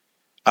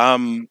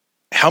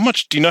 How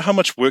much, do you know how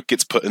much work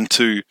gets put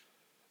into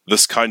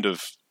this kind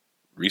of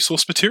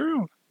resource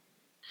material?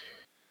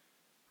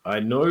 I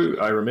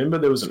remember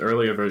there was an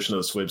earlier version of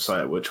this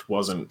website which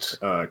wasn't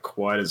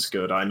quite as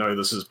good. I know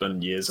this has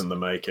been years in the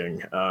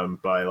making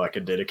by like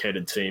a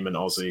dedicated team in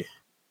Aussie.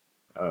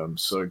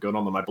 So good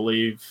on them.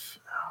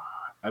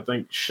 I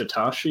think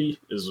Shitashi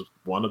is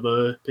one of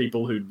the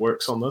people who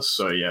works on this.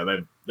 So yeah,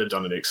 they've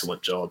done an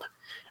excellent job.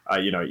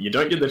 You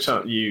don't get the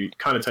chance. You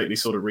kind of take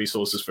these sort of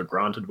resources for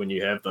granted when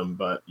you have them,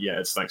 but yeah,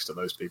 it's thanks to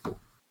those people.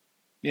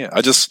 Yeah,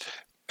 I just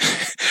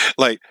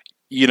like,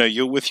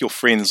 you're with your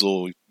friends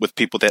or with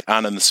people that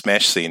aren't in the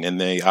Smash scene, and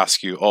they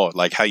ask you, "Oh,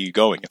 like, how you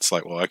going?" It's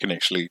like, well, I can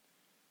actually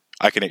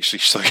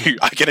show you.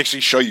 I can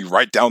actually show you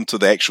right down to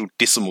the actual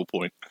decimal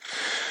point.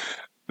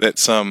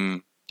 That's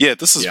yeah,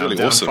 this is really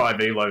awesome. I'm down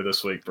 5 elo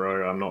this week,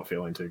 bro. I'm not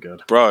feeling too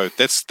good, bro.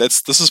 This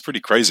is pretty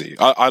crazy.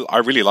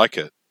 I really like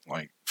it.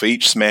 Like for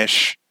each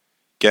Smash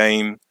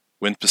game,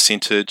 win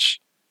percentage,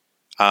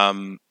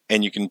 and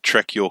you can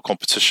track your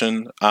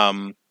competition.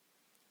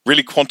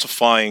 Really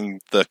quantifying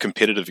the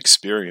competitive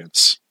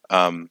experience.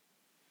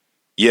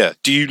 Yeah.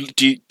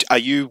 Are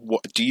you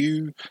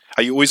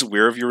always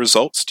aware of your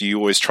results? Do you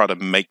always try to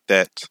make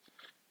that?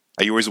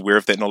 Are you always aware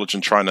of that knowledge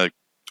and trying to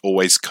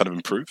always kind of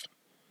improve?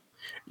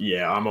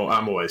 Yeah, I'm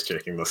always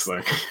checking this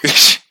thing.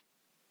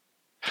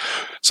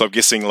 So I'm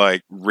guessing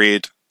like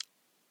Red,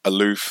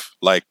 Aloof,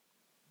 like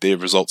their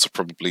results are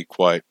probably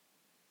quite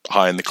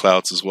high in the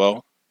clouds as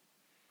well.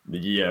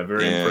 Yeah,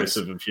 very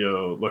impressive. If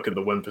you look at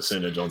the win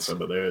percentage on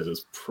some of theirs,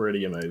 it's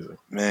pretty amazing.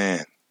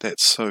 Man,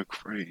 that's so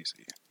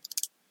crazy.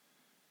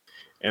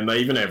 And they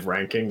even have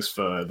rankings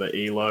for the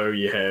ELO.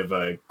 You have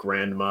a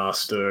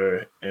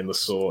Grandmaster and the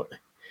sort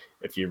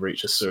if you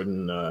reach a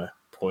certain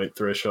point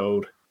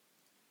threshold.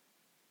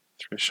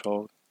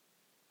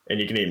 And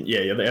you can even,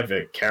 they have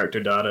a character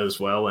data as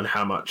well and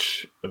how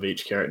much of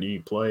each character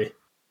you play.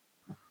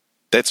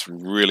 That's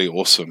really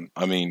awesome.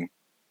 I mean,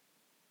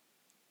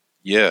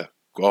 yeah,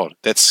 God,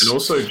 that's... And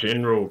also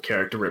general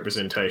character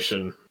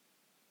representation.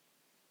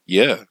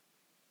 Yeah.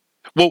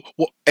 Well,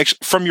 actually,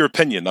 from your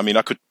opinion, I mean,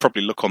 I could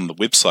probably look on the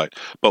website,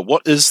 but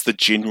what is the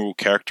general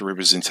character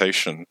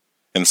representation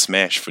in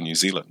Smash for New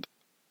Zealand?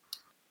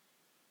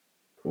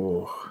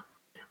 Oh,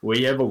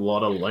 we have a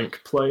lot of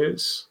Link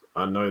players.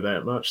 I know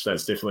that much.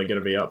 That's definitely going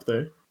to be up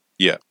there.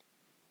 Yeah.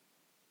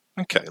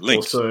 Okay, Link.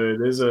 Also,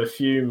 there's a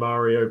few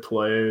Mario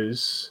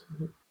players,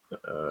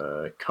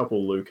 a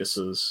couple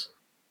Lucases.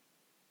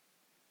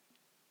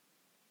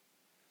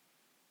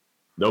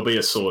 There'll be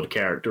a sword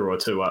character or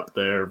two up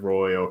there,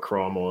 Roy or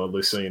Chrom or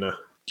Lucina.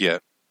 Yeah.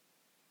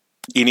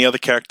 Any other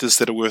characters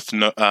that are worth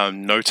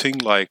noting?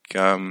 Like,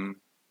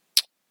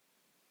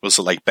 was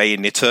it like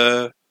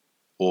Bayonetta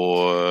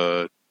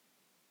or...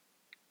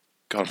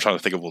 God, I'm trying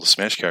to think of all the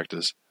Smash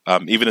characters.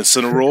 Even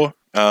Incineroar.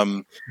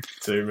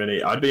 Too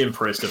many. I'd be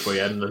impressed if we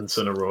had an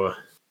Incineroar.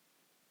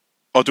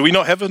 Oh, do we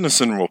not have an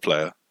Incineroar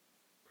player?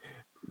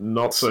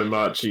 Not so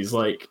much. He's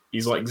like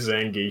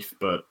Zangief,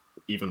 but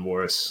even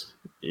worse.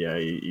 Yeah,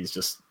 he's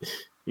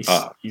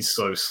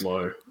so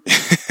slow.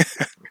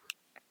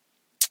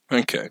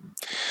 Okay.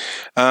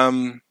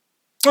 Oh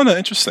no,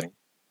 interesting.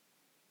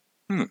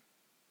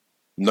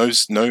 No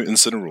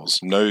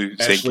Incineroars. No.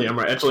 Actually, I'm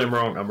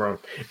wrong. I'm wrong.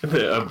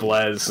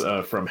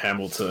 Blaz from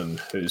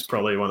Hamilton, who's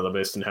probably one of the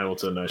best in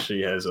Hamilton,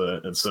 she has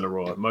an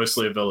Incineroar,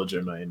 mostly a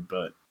villager main,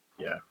 but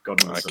yeah,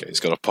 got an Incineroar. Okay,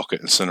 he's got a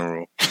pocket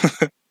Incineroar.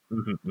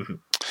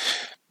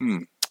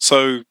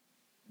 So,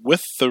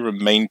 with the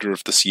remainder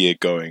of this year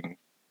going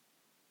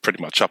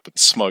pretty much up in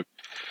smoke,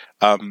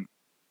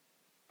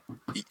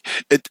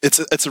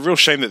 it's a real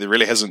shame that there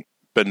really hasn't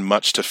been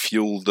much to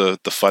fuel the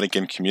fighting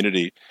game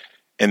community.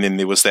 And then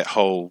there was that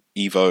whole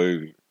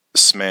Evo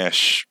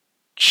Smash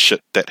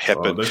shit that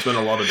happened. Oh, there's been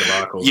a lot of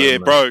debacles. Yeah,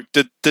 bro.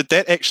 Did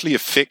that actually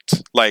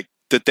affect, like,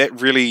 did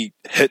that really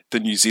hit the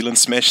New Zealand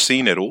Smash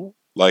scene at all?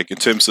 Like, in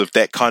terms of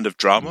that kind of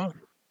drama?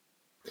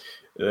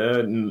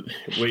 I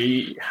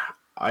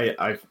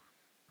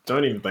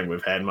don't even think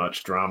we've had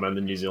much drama in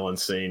the New Zealand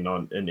scene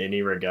in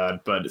any regard,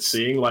 but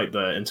seeing, like,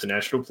 the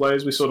international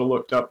players we sort of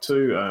looked up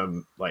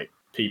to, like,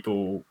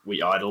 people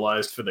we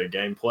idolized for their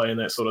gameplay and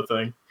that sort of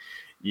thing,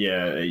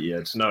 yeah,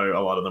 to know a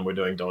lot of them were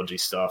doing dodgy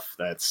stuff,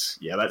 that's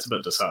a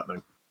bit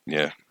disheartening.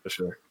 Yeah. For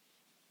sure.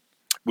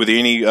 Were there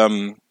any,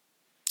 were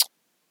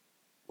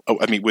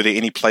there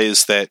any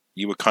players that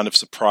you were kind of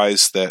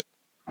surprised that,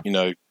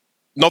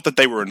 not that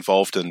they were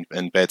involved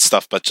in bad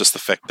stuff, but just the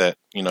fact that,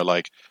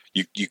 like,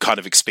 you kind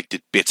of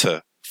expected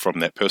better from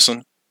that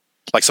person?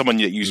 Like someone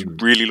that you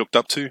really looked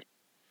up to?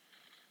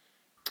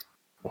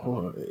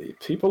 Oh,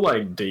 people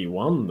like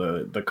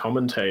D1, the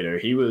commentator,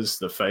 he was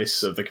the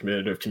face of the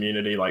competitive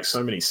community, like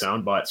so many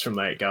sound bites from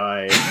that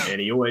guy, and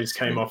he always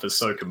came off as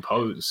so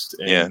composed,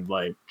 and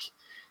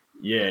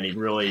and he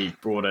really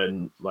brought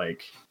in,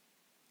 like,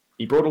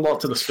 he brought a lot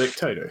to the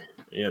spectator.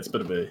 Yeah,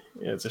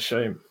 it's a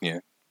shame.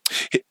 Yeah.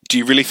 Do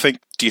you think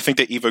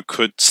that Evo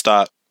could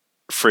start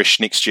fresh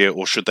next year,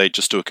 or should they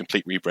just do a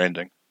complete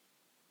rebranding?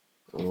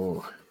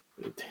 Oh,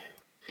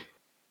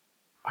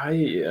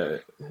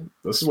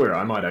 this is where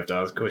I might have to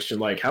ask a question.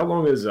 Like, how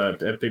long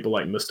have people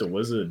like Mr.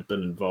 Wizard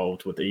been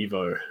involved with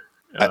Evo?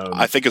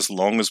 I think as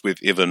long as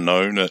we've ever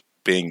known it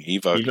being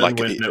Evo. Even like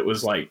when it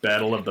was like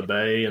Battle of the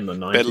Bay in the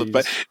 90s? Battle of the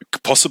Bay,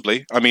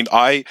 possibly. I mean,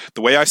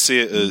 the way I see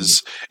it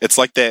is, it's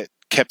like that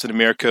Captain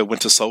America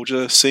Winter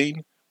Soldier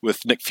scene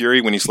with Nick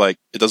Fury when he's like,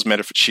 it doesn't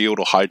matter if it's SHIELD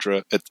or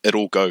Hydra, it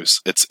all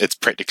goes. It's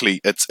practically,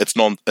 it's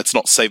not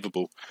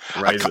savable.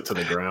 Raise it to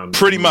the ground.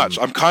 Pretty much.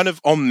 I'm kind of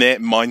on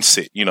that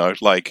mindset,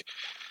 like,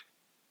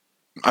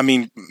 I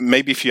mean,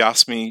 maybe if you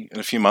ask me in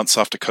a few months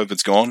after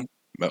COVID's gone,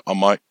 I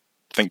might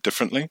think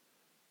differently.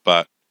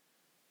 But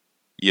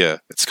yeah,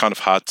 it's kind of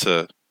hard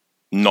to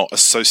not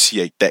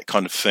associate that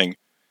kind of thing.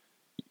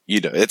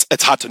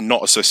 It's hard to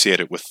not associate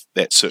it with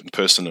that certain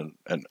person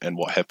and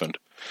what happened.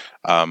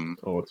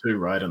 Too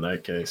right in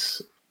that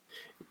case.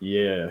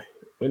 Yeah,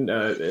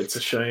 it's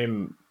a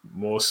shame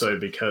more so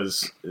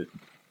because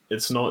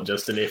it's not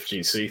just an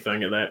FGC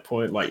thing at that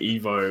point. Like,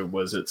 Evo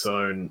was its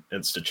own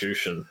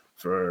institution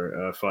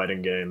for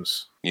fighting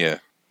games. Yeah.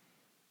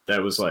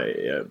 That was like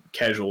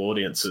casual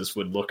audiences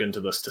would look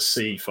into this to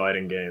see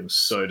fighting games.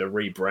 So to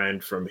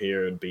rebrand from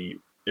here, it'd be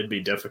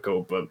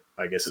difficult, but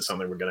I guess it's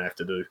something we're going to have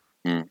to do.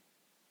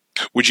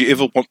 Would you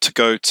ever want to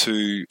go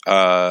to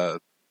the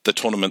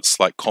tournaments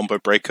like Combo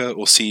Breaker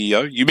or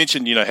CEO? You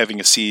mentioned, having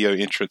a CEO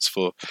entrance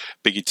for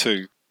Biggie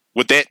 2.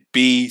 Would that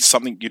be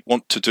something you'd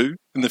want to do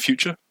in the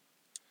future?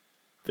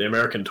 The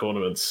American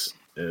tournaments,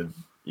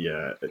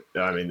 yeah,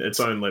 I mean, its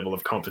own level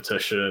of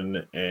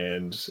competition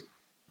and,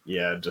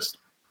 yeah, just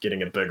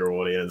getting a bigger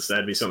audience.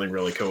 That'd be something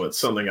really cool. It's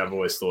something I've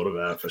always thought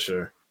about, for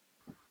sure.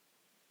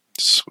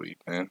 Sweet,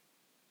 man.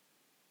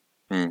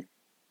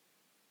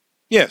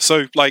 Yeah,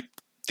 so, like,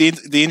 the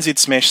NZ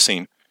Smash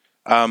scene,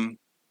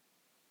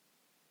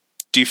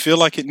 do you feel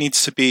like it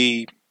needs to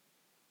be...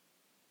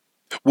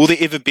 Will there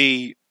ever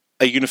be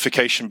a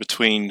unification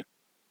between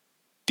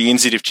the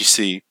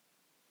NZFGC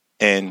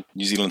and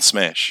New Zealand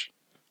Smash?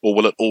 Or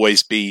will it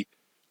always be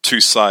two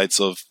sides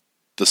of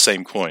the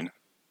same coin?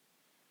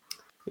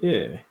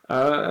 Yeah,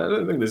 I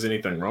don't think there's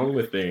anything wrong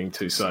with being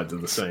two sides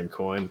of the same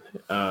coin.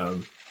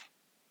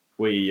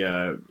 We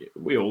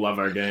all love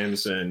our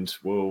games, and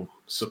we'll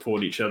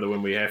support each other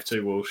when we have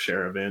to. We'll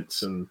share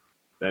events and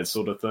that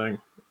sort of thing.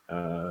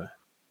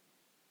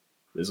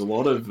 There's a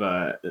lot of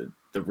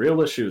the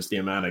real issue is the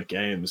amount of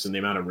games and the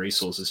amount of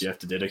resources you have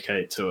to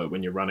dedicate to it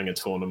when you're running a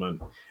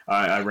tournament.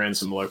 I ran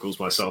some locals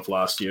myself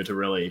last year to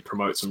really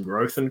promote some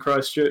growth in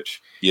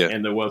Christchurch, Yeah.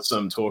 and there was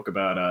some talk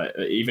about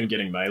even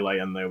getting Melee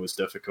in there was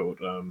difficult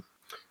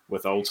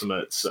with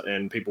Ultimates,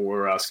 and people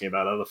were asking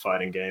about other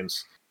fighting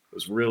games. It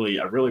was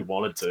I really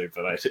wanted to,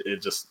 but you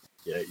just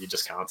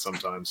can't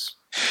sometimes.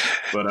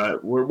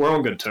 But we're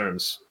on good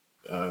terms,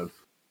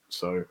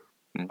 so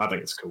I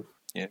think it's cool.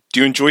 Yeah. Do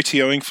you enjoy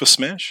TOing for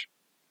Smash?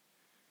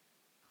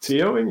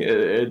 TOing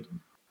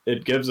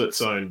it gives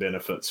its own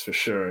benefits for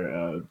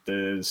sure.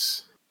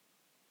 There's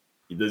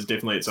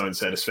definitely its own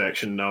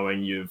satisfaction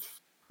knowing you've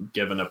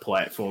given a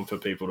platform for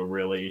people to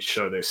really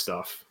show their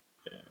stuff.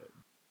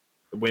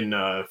 When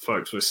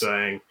folks were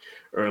saying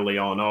early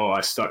on, "Oh, I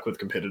stuck with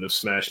competitive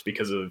Smash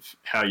because of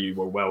how you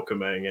were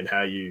welcoming and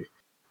how you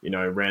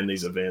ran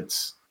these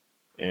events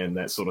and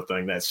that sort of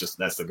thing," that's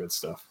the good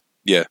stuff.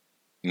 Yeah.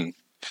 Mm.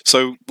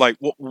 So, like,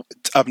 what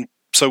event?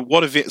 So,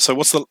 what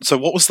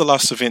was the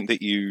last event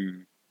that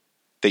you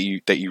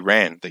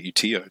ran that you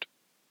TO'd?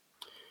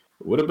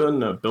 It would have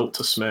been Built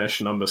to Smash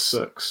number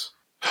 6.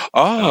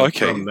 Oh,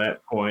 okay. From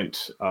that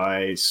point,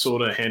 I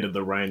sort of handed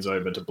the reins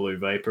over to Blue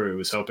Vapor, who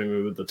was helping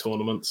me with the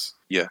tournaments.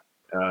 Yeah.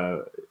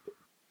 That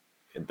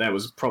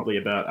was probably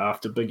about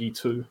after Biggie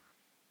 2.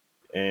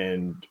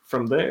 And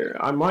from there,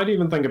 I might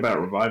even think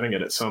about reviving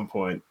it at some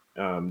point.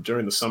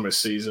 During the summer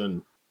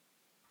season,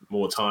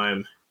 more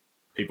time,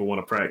 people want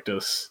to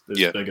practice.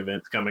 There's big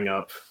events coming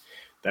up.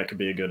 That could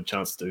be a good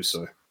chance to do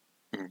so.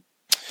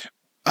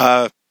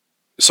 The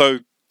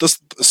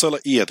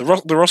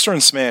roster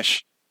in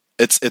Smash,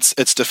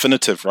 it's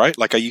definitive, right?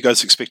 Like, are you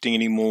guys expecting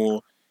any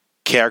more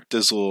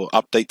characters or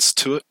updates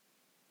to it?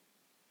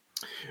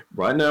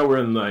 Right now,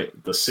 we're in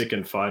the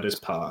second Fighters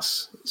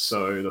Pass.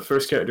 So the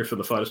first character for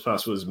the Fighters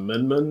Pass was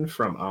Min Min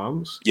from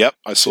ARMS. Yep,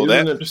 I saw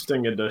that. An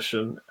interesting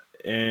addition.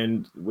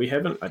 And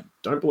I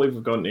don't believe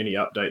we've gotten any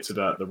updates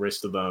about the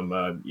rest of them.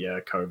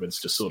 COVID's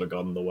just sort of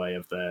got in the way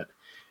of that,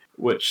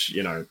 which,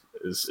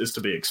 is to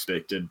be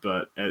expected.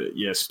 But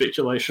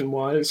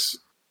speculation-wise,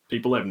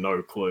 people have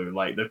no clue.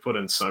 Like, they've put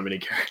in so many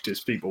characters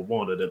people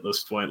wanted at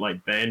this point.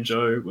 Like,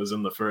 Banjo was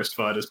in the first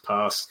Fighters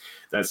Pass.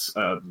 That's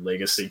a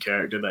legacy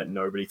character that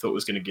nobody thought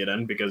was going to get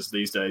in because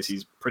these days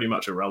he's pretty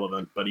much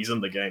irrelevant, but he's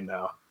in the game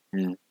now.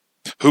 Mm.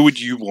 Who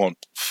would you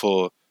want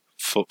for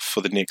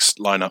the next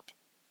lineup?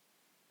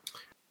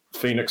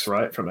 Phoenix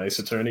Wright from Ace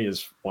Attorney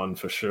is one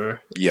for sure.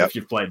 Yep. If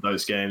you've played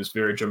those games,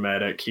 very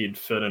dramatic. He'd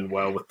fit in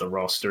well with the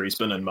roster. He's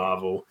been in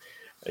Marvel.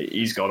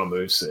 He's got a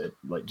moveset.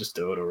 Like, just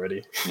do it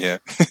already. Yeah.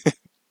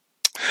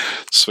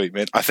 Sweet,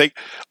 man. I think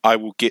I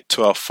will get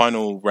to our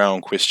final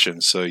round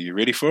question. So you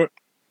ready for it?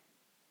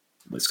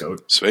 Let's go.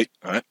 Sweet.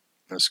 All right.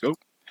 Let's go.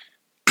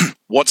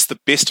 What's the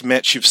best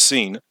match you've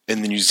seen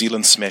in the New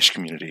Zealand Smash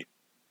community?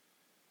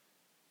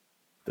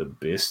 The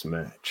best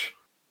match.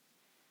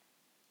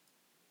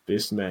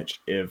 Best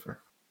match ever.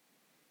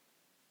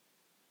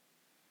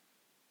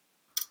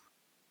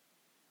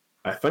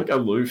 I think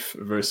Aloof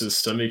versus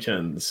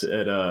Simikins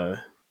at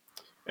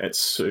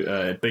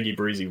Biggie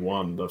Breezy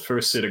 1. The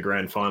first set of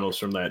grand finals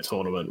from that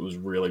tournament was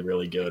really,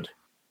 really good.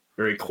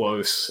 Very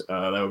close. They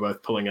were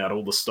both pulling out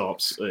all the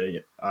stops.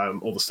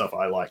 All the stuff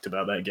I liked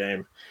about that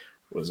game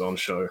was on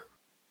show.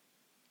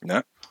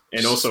 No.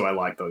 And also, I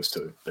like those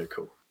two. They're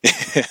cool.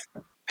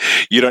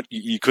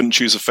 You couldn't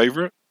choose a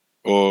favorite,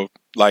 or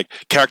like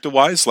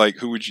character-wise, like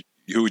who would you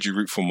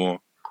root for more?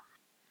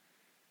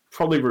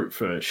 Probably root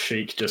for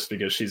Sheik just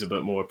because she's a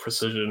bit more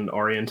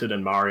precision-oriented,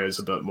 and Mario's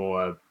a bit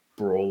more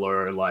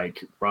brawler,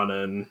 like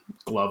running,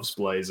 gloves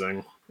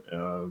blazing.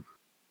 Yeah.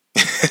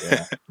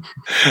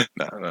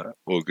 No,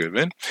 all good,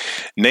 man.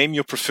 Name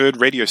your preferred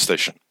radio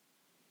station.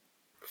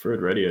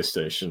 Preferred radio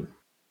station.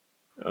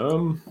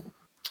 I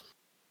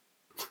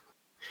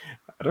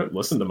don't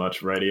listen to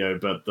much radio,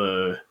 but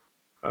the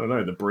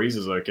Breeze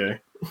is okay.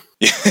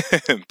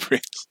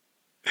 Breeze.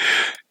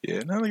 Yeah,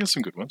 no, they got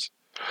some good ones.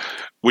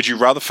 Would you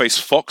rather face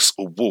Fox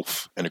or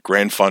Wolf in a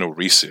grand final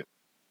reset?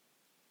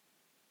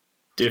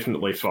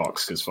 Definitely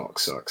Fox, because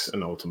Fox sucks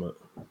in Ultimate.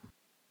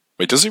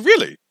 Wait, does he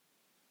really?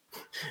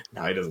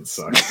 No, he doesn't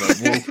suck.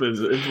 But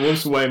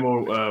Wolf's way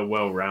more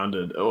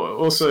well-rounded.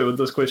 Also, with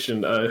this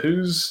question,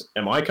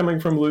 am I coming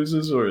from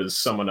losers, or is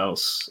someone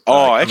else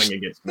coming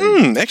against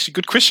me? Actually,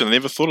 good question. I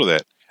never thought of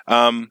that.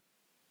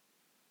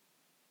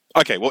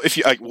 Okay, well, if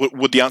you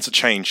would the answer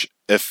change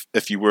if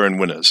you were in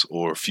winners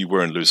or if you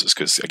were in losers?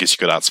 Because I guess you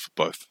could answer for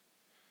both.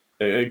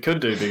 It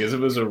could do, because if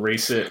it was a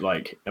reset,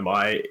 like,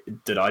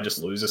 did I just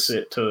lose a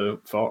set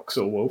to Fox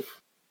or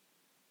Wolf?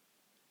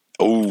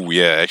 Oh,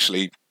 yeah,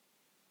 actually,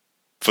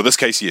 for this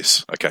case,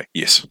 yes. Okay,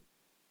 yes.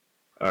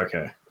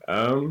 Okay.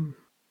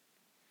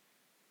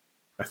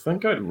 I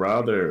think I'd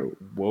rather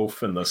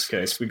wolf in this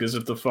case because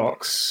if the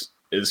fox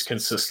is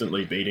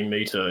consistently beating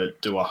me to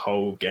do a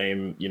whole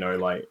game,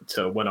 like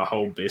to win a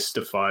whole best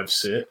of five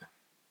set,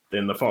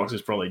 then the fox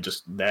is probably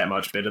just that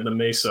much better than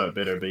me. So it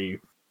better be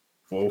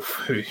wolf,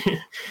 who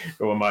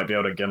I might be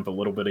able to gimp a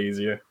little bit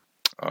easier.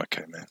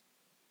 Okay, man.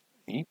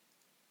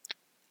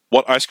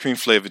 What ice cream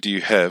flavor do you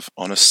have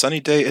on a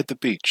sunny day at the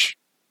beach?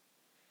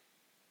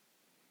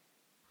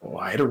 Oh,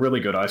 I had a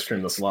really good ice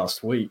cream this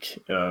last week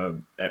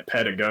at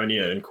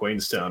Patagonia in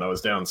Queenstown. I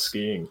was down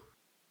skiing.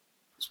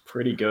 It's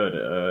pretty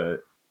good.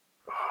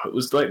 It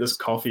was like this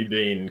coffee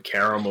bean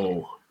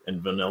caramel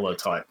and vanilla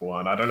type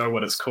one. I don't know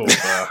what it's called,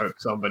 but I hope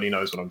somebody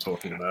knows what I'm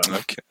talking about.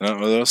 Okay,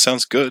 that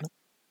sounds good.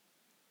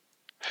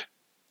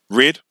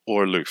 Red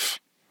or aloof?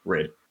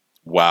 Red.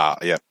 Wow,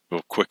 yeah.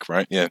 Well, quick,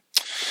 right? Yeah.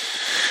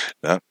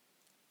 No.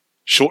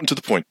 Short and to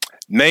the point.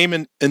 Name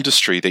an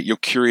industry that you're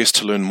curious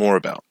to learn more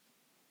about.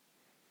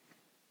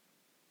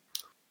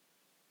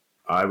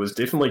 I was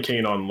definitely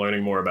keen on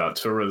learning more about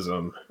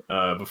tourism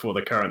before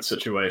the current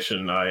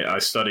situation. I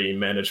study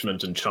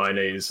management in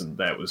Chinese, and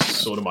that was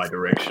sort of my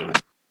direction.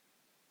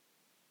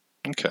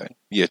 Okay.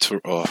 Yeah.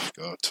 Oh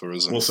God,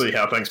 tourism. We'll see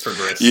how things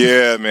progress.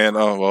 Yeah, man.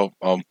 Oh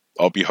well,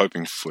 I'll be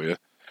hoping for you.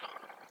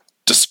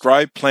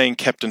 Describe playing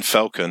Captain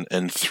Falcon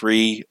in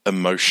 3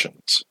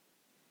 emotions.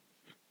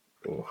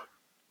 Oh.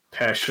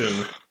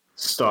 Passion,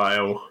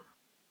 style.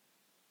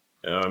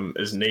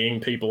 Is kneeing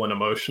people an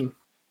emotion?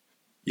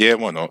 Yeah,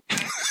 why not?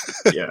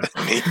 Yeah.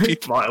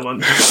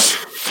 Violent.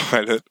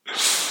 Violent.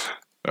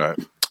 All right.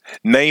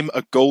 Name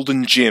a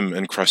golden gem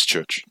in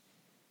Christchurch.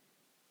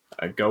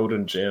 A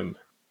golden gem.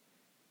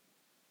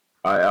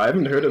 I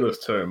haven't heard of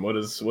this term. What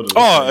is? Just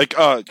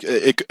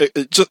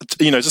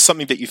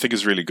something that you think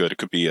is really good. It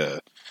could be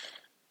a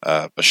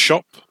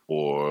shop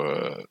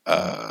or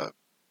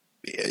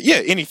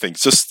anything.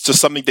 Just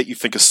something that you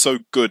think is so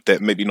good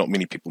that maybe not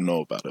many people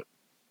know about it.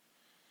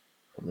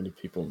 Not many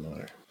people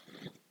know.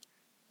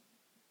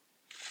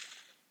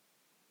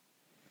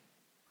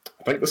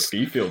 I think the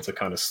ski fields are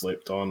kind of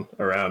slept on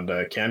around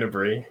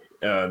Canterbury.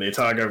 The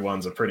Otago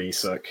ones are pretty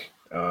sick.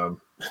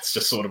 It's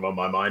just sort of on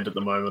my mind at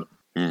the moment.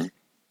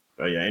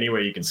 But yeah,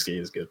 anywhere you can ski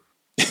is good.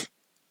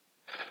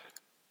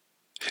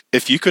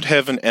 If you could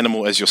have an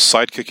animal as your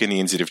sidekick in the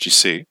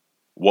NZFGC,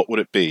 what would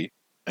it be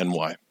and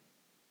why?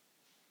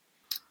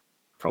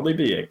 Probably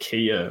be a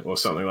Kia or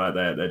something like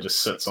that just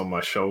sits on my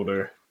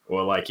shoulder.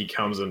 Or like he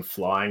comes in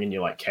flying and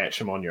you like catch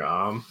him on your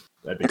arm.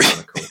 That'd be kind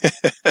of cool.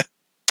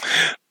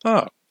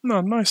 Oh,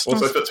 no, nice.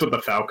 Also nice. fits with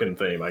the Falcon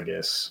theme, I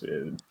guess.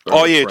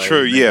 Oh yeah,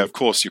 true. Maybe. Yeah, of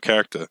course, your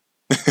character.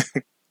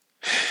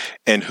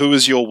 And who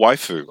is your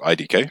waifu,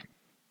 IDK?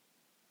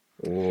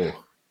 Oh,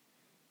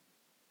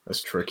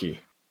 that's tricky.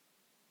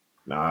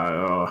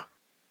 No,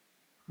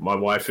 my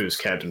waifu's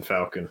Captain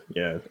Falcon.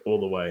 Yeah, all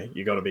the way.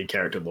 You got to be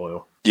character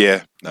loyal.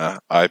 Yeah,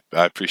 I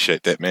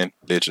appreciate that, man.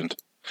 Legend.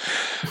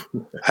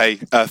 Hey,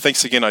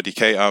 thanks again,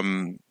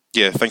 IDK.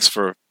 Yeah, thanks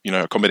for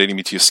accommodating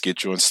me to your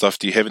schedule and stuff.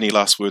 Do you have any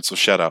last words or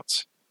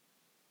shout-outs?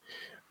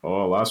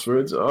 Oh, last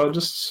words?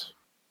 Just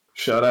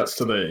shout-outs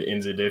to the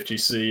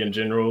NZFGC in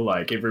general.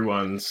 Like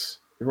everyone's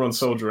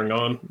soldiering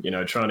on.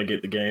 Trying to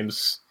get the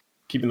games,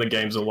 keeping the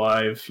games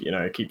alive.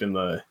 Keeping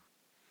the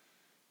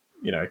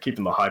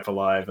hype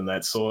alive and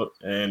that sort.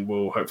 And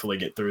we'll hopefully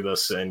get through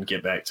this and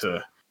get back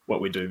to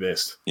what we do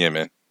best. Yeah,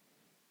 man.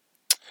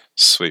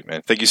 Sweet,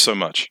 man. Thank you so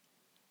much.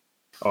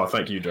 Oh,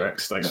 thank you,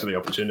 Drax. Thanks for the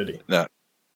opportunity. No,